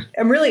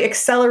I'm really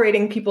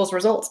accelerating people's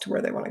results to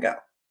where they want to go.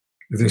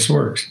 This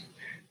works.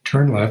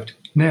 Turn left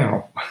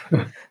now.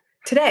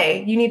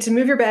 Today, you need to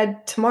move your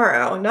bed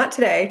tomorrow, not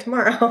today,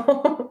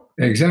 tomorrow.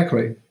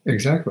 Exactly.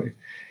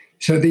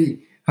 So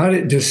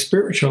does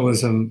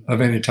spiritualism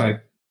of any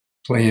type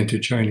play into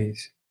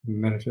Chinese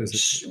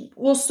metaphysics?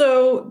 Well,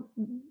 so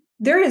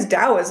there is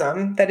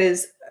Taoism that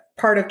is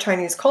part of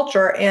Chinese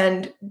culture,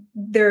 and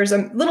there's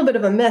a little bit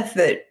of a myth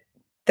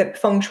that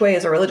feng shui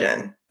is a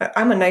religion.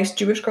 I'm a nice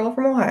Jewish girl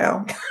from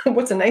Ohio.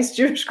 What's a nice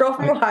Jewish girl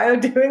from Ohio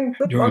doing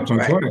with feng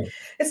shui?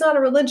 It's not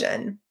a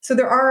religion. So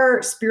there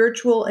are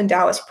spiritual and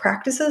Taoist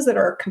practices that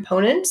are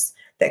components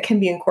that can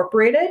be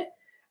incorporated.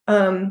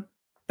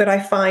 But I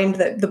find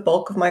that the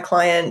bulk of my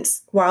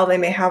clients, while they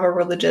may have a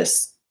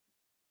religious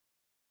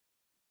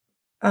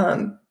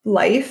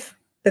life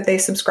that they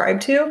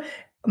subscribe to,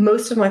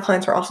 most of my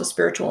clients are also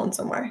spiritual in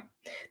some way.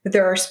 That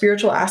there are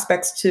spiritual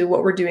aspects to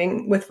what we're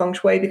doing with feng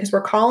shui because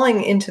we're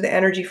calling into the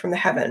energy from the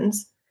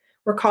heavens.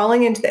 We're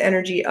calling into the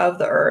energy of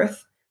the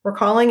earth. We're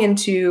calling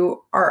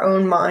into our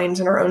own minds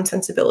and our own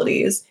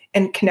sensibilities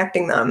and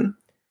connecting them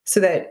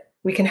so that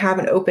we can have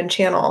an open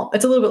channel.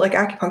 It's a little bit like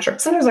acupuncture.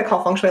 Sometimes I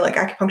call feng shui like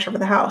acupuncture for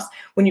the house.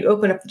 When you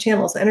open up the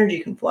channels, the energy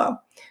can flow.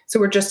 So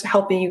we're just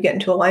helping you get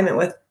into alignment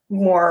with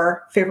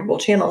more favorable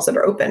channels that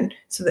are open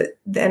so that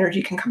the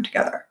energy can come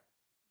together.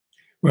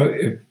 Well,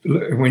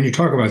 when you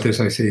talk about this,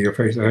 I see your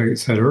face. I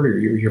said earlier,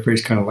 your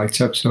face kind of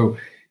lights up. So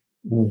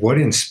what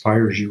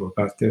inspires you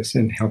about this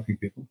and helping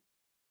people?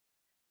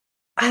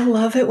 I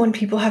love it when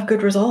people have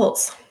good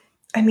results.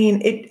 I mean,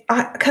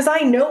 because I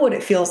know what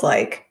it feels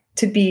like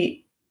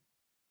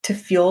to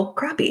feel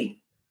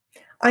crappy.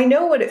 I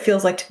know what it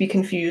feels like to be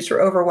confused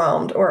or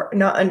overwhelmed or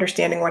not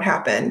understanding what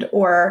happened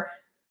or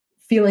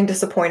feeling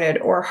disappointed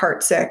or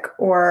heartsick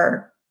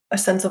or a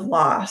sense of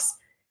loss.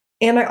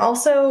 And I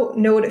also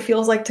know what it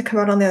feels like to come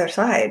out on the other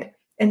side.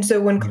 And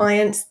so when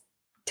clients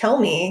tell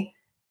me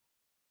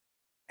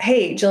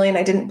hey, Jillian,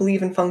 I didn't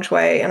believe in feng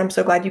shui, and I'm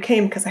so glad you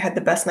came because I had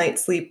the best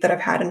night's sleep that I've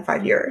had in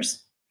 5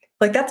 years.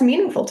 Like, that's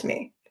meaningful to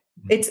me.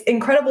 It's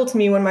incredible to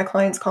me when my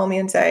clients call me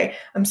and say,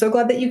 I'm so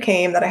glad that you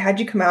came, that I had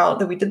you come out,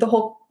 that we did the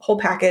whole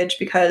package,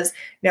 because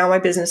now my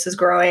business is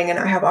growing and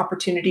I have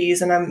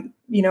opportunities and I'm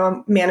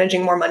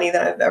managing more money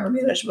than I've ever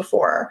managed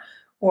before.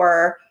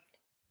 Or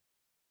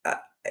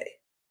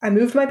I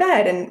moved my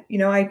bed and,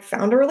 I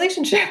found a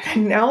relationship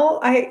and now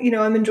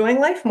I'm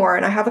enjoying life more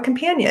and I have a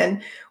companion,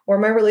 or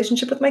my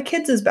relationship with my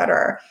kids is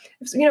better.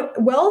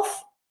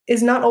 Wealth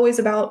is not always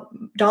about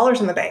dollars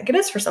in the bank. It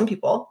is for some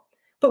people,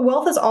 but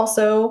wealth is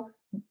also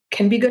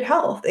can be good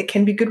health. It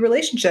can be good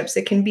relationships.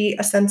 It can be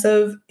a sense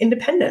of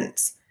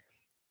independence.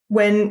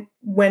 When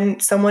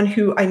someone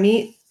who I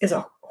meet is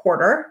a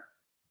hoarder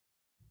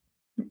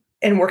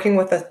and working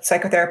with a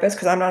psychotherapist,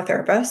 because I'm not a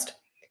therapist,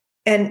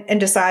 and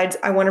decides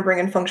I want to bring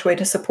in feng shui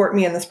to support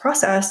me in this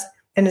process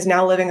and is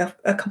now living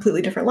a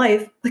completely different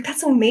life, like,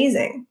 that's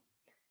amazing.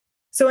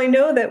 So I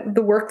know that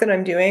the work that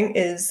I'm doing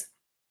is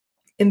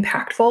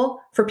impactful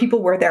for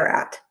people where they're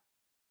at.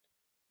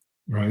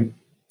 Right.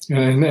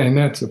 And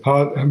that's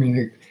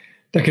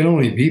that can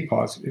only be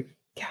positive.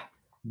 Yeah.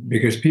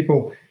 Because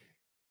people,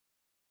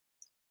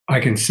 I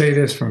can say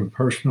this from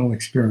personal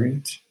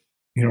experience,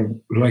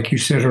 like you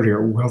said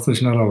earlier, wealth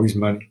is not always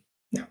money.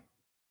 No.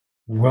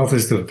 Wealth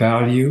is the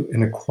value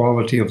and the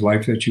quality of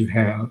life that you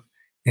have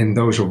and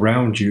those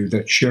around you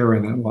that share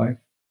in that life.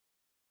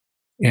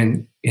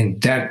 And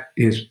that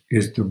is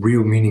the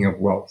real meaning of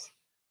wealth.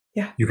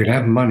 Yeah. You can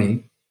have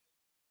money,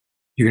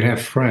 you can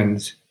have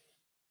friends,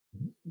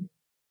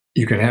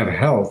 you can have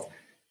health,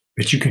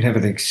 but you can have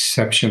an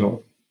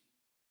exceptional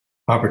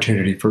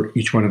opportunity for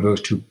each one of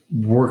those to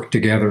work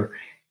together.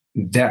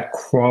 That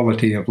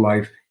quality of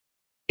life,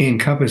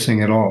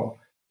 encompassing it all,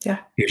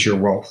 is your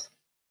wealth,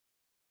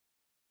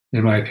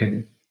 in my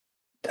opinion.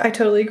 I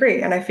totally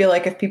agree. And I feel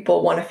like if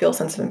people want to feel a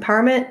sense of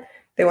empowerment,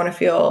 they want to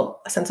feel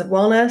a sense of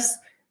wellness,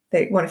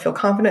 they want to feel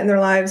confident in their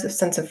lives, a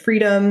sense of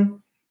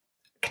freedom,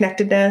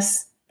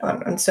 connectedness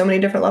on so many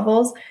different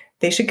levels,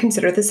 they should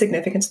consider the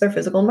significance of their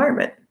physical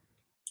environment.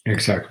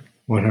 Exactly.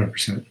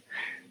 100%.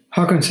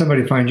 How can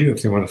somebody find you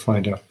if they want to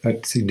find out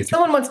that significance?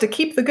 Someone wants to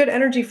keep the good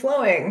energy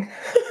flowing.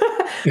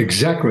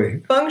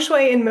 Exactly. Feng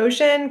Shui in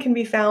Motion can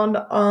be found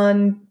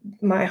on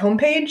my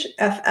homepage,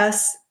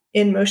 FS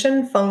in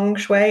Motion, Feng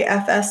Shui,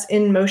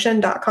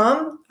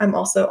 fsinmotion.com. I'm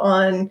also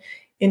on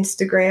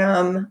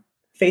Instagram,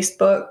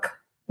 Facebook,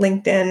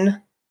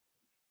 LinkedIn.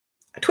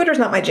 Twitter's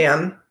not my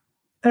jam.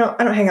 I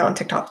don't hang out on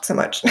TikTok so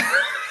much.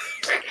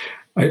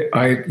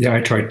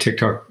 I tried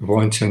TikTok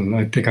once and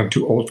I think I'm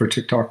too old for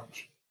TikTok.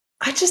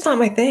 It's just not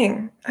my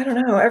thing. I don't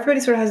know. Everybody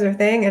sort of has their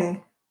thing, and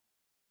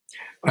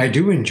I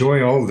do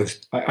enjoy all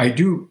this. I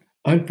do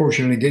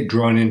unfortunately get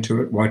drawn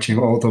into it, watching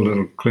all the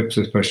little clips,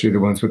 especially the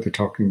ones with the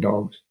talking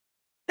dogs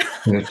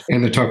and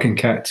the talking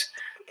cats.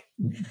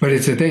 But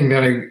it's a thing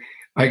that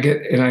I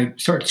get, and I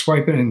start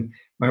swiping, and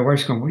my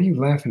wife's going, "What are you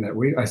laughing at?"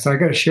 I said, "I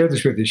got to share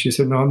this with you." She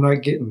said, "No, I'm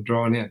not getting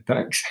drawn in.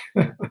 Thanks."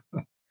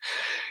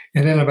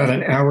 And then about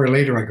an hour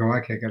later, I go,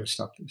 "Okay, I got to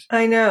stop this."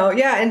 I know,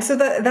 yeah, and so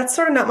that's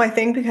sort of not my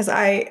thing, because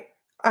I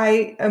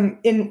am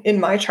in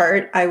my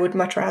chart. I would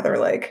much rather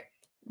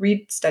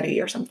read,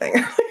 study, or something.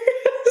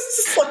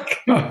 It's like,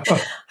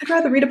 I'd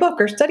rather read a book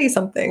or study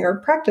something or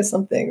practice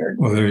something. Or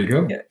well, there you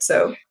go.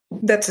 So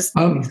that's just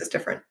makes us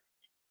different.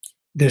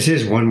 This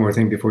is one more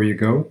thing before you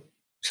go.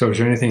 So, is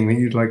there anything that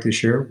you'd like to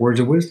share? Words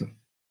of wisdom.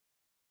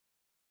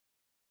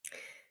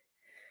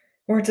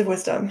 Words of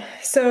wisdom.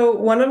 So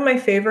one of my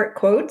favorite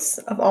quotes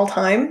of all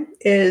time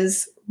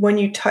is, "When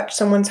you touch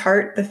someone's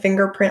heart, the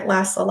fingerprint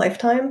lasts a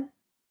lifetime."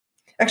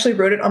 I actually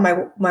wrote it on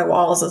my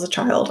walls as a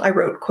child. I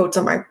wrote quotes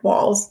on my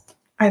walls.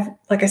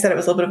 Like I said, I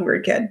was a little bit of a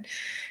weird kid.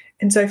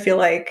 And so I feel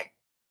like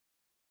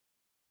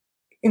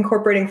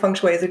incorporating feng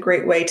shui is a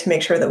great way to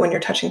make sure that when you're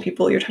touching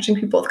people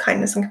with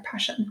kindness and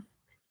compassion.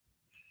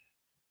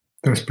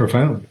 That's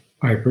profound.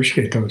 I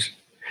appreciate those.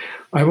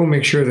 I will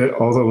make sure that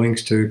all the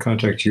links to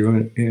contact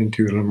you and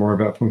to learn more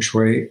about feng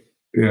shui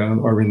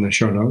are in the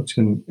show notes,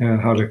 and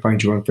how to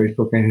find you on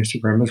Facebook and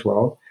Instagram as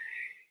well.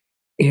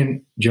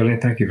 And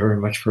Jillian, thank you very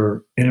much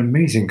for an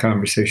amazing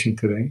conversation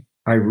today.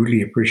 I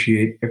really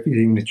appreciate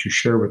everything that you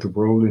share with the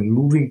world and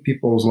moving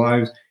people's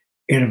lives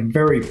in a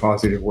very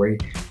positive way.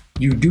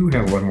 You do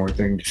have one more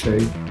thing to say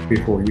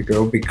before you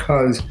go,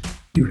 because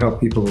you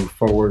help people move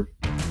forward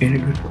in a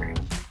good way.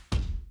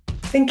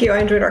 Thank you. I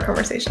enjoyed our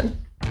conversation.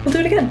 We'll do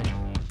it again.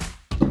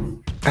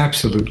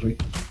 Absolutely.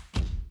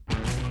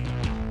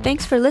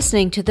 Thanks for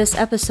listening to this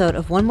episode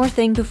of One More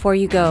Thing Before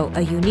You Go,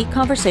 a unique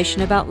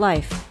conversation about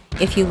life.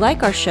 If you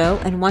like our show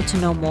and want to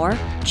know more,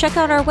 check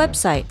out our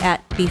website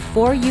at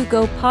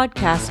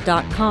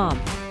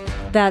beforeyougopodcast.com.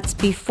 That's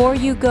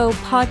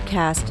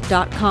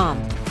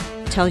beforeyougopodcast.com.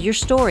 Tell your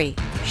story,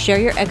 share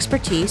your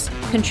expertise,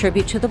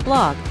 contribute to the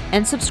blog,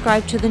 and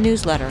subscribe to the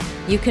newsletter.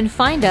 You can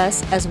find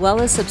us, as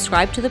well as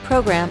subscribe to the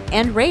program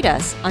and rate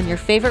us on your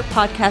favorite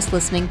podcast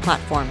listening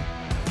platform.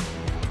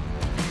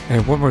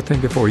 And one more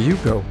thing before you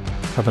go.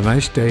 Have a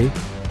nice day,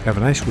 have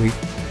a nice week,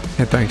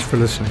 and thanks for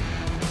listening.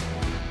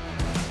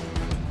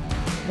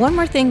 One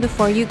More Thing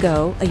Before You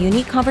Go, a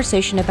unique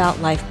conversation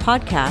about life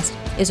podcast,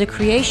 is a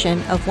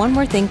creation of One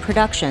More Thing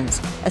Productions,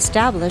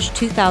 established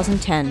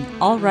 2010,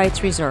 all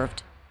rights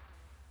reserved.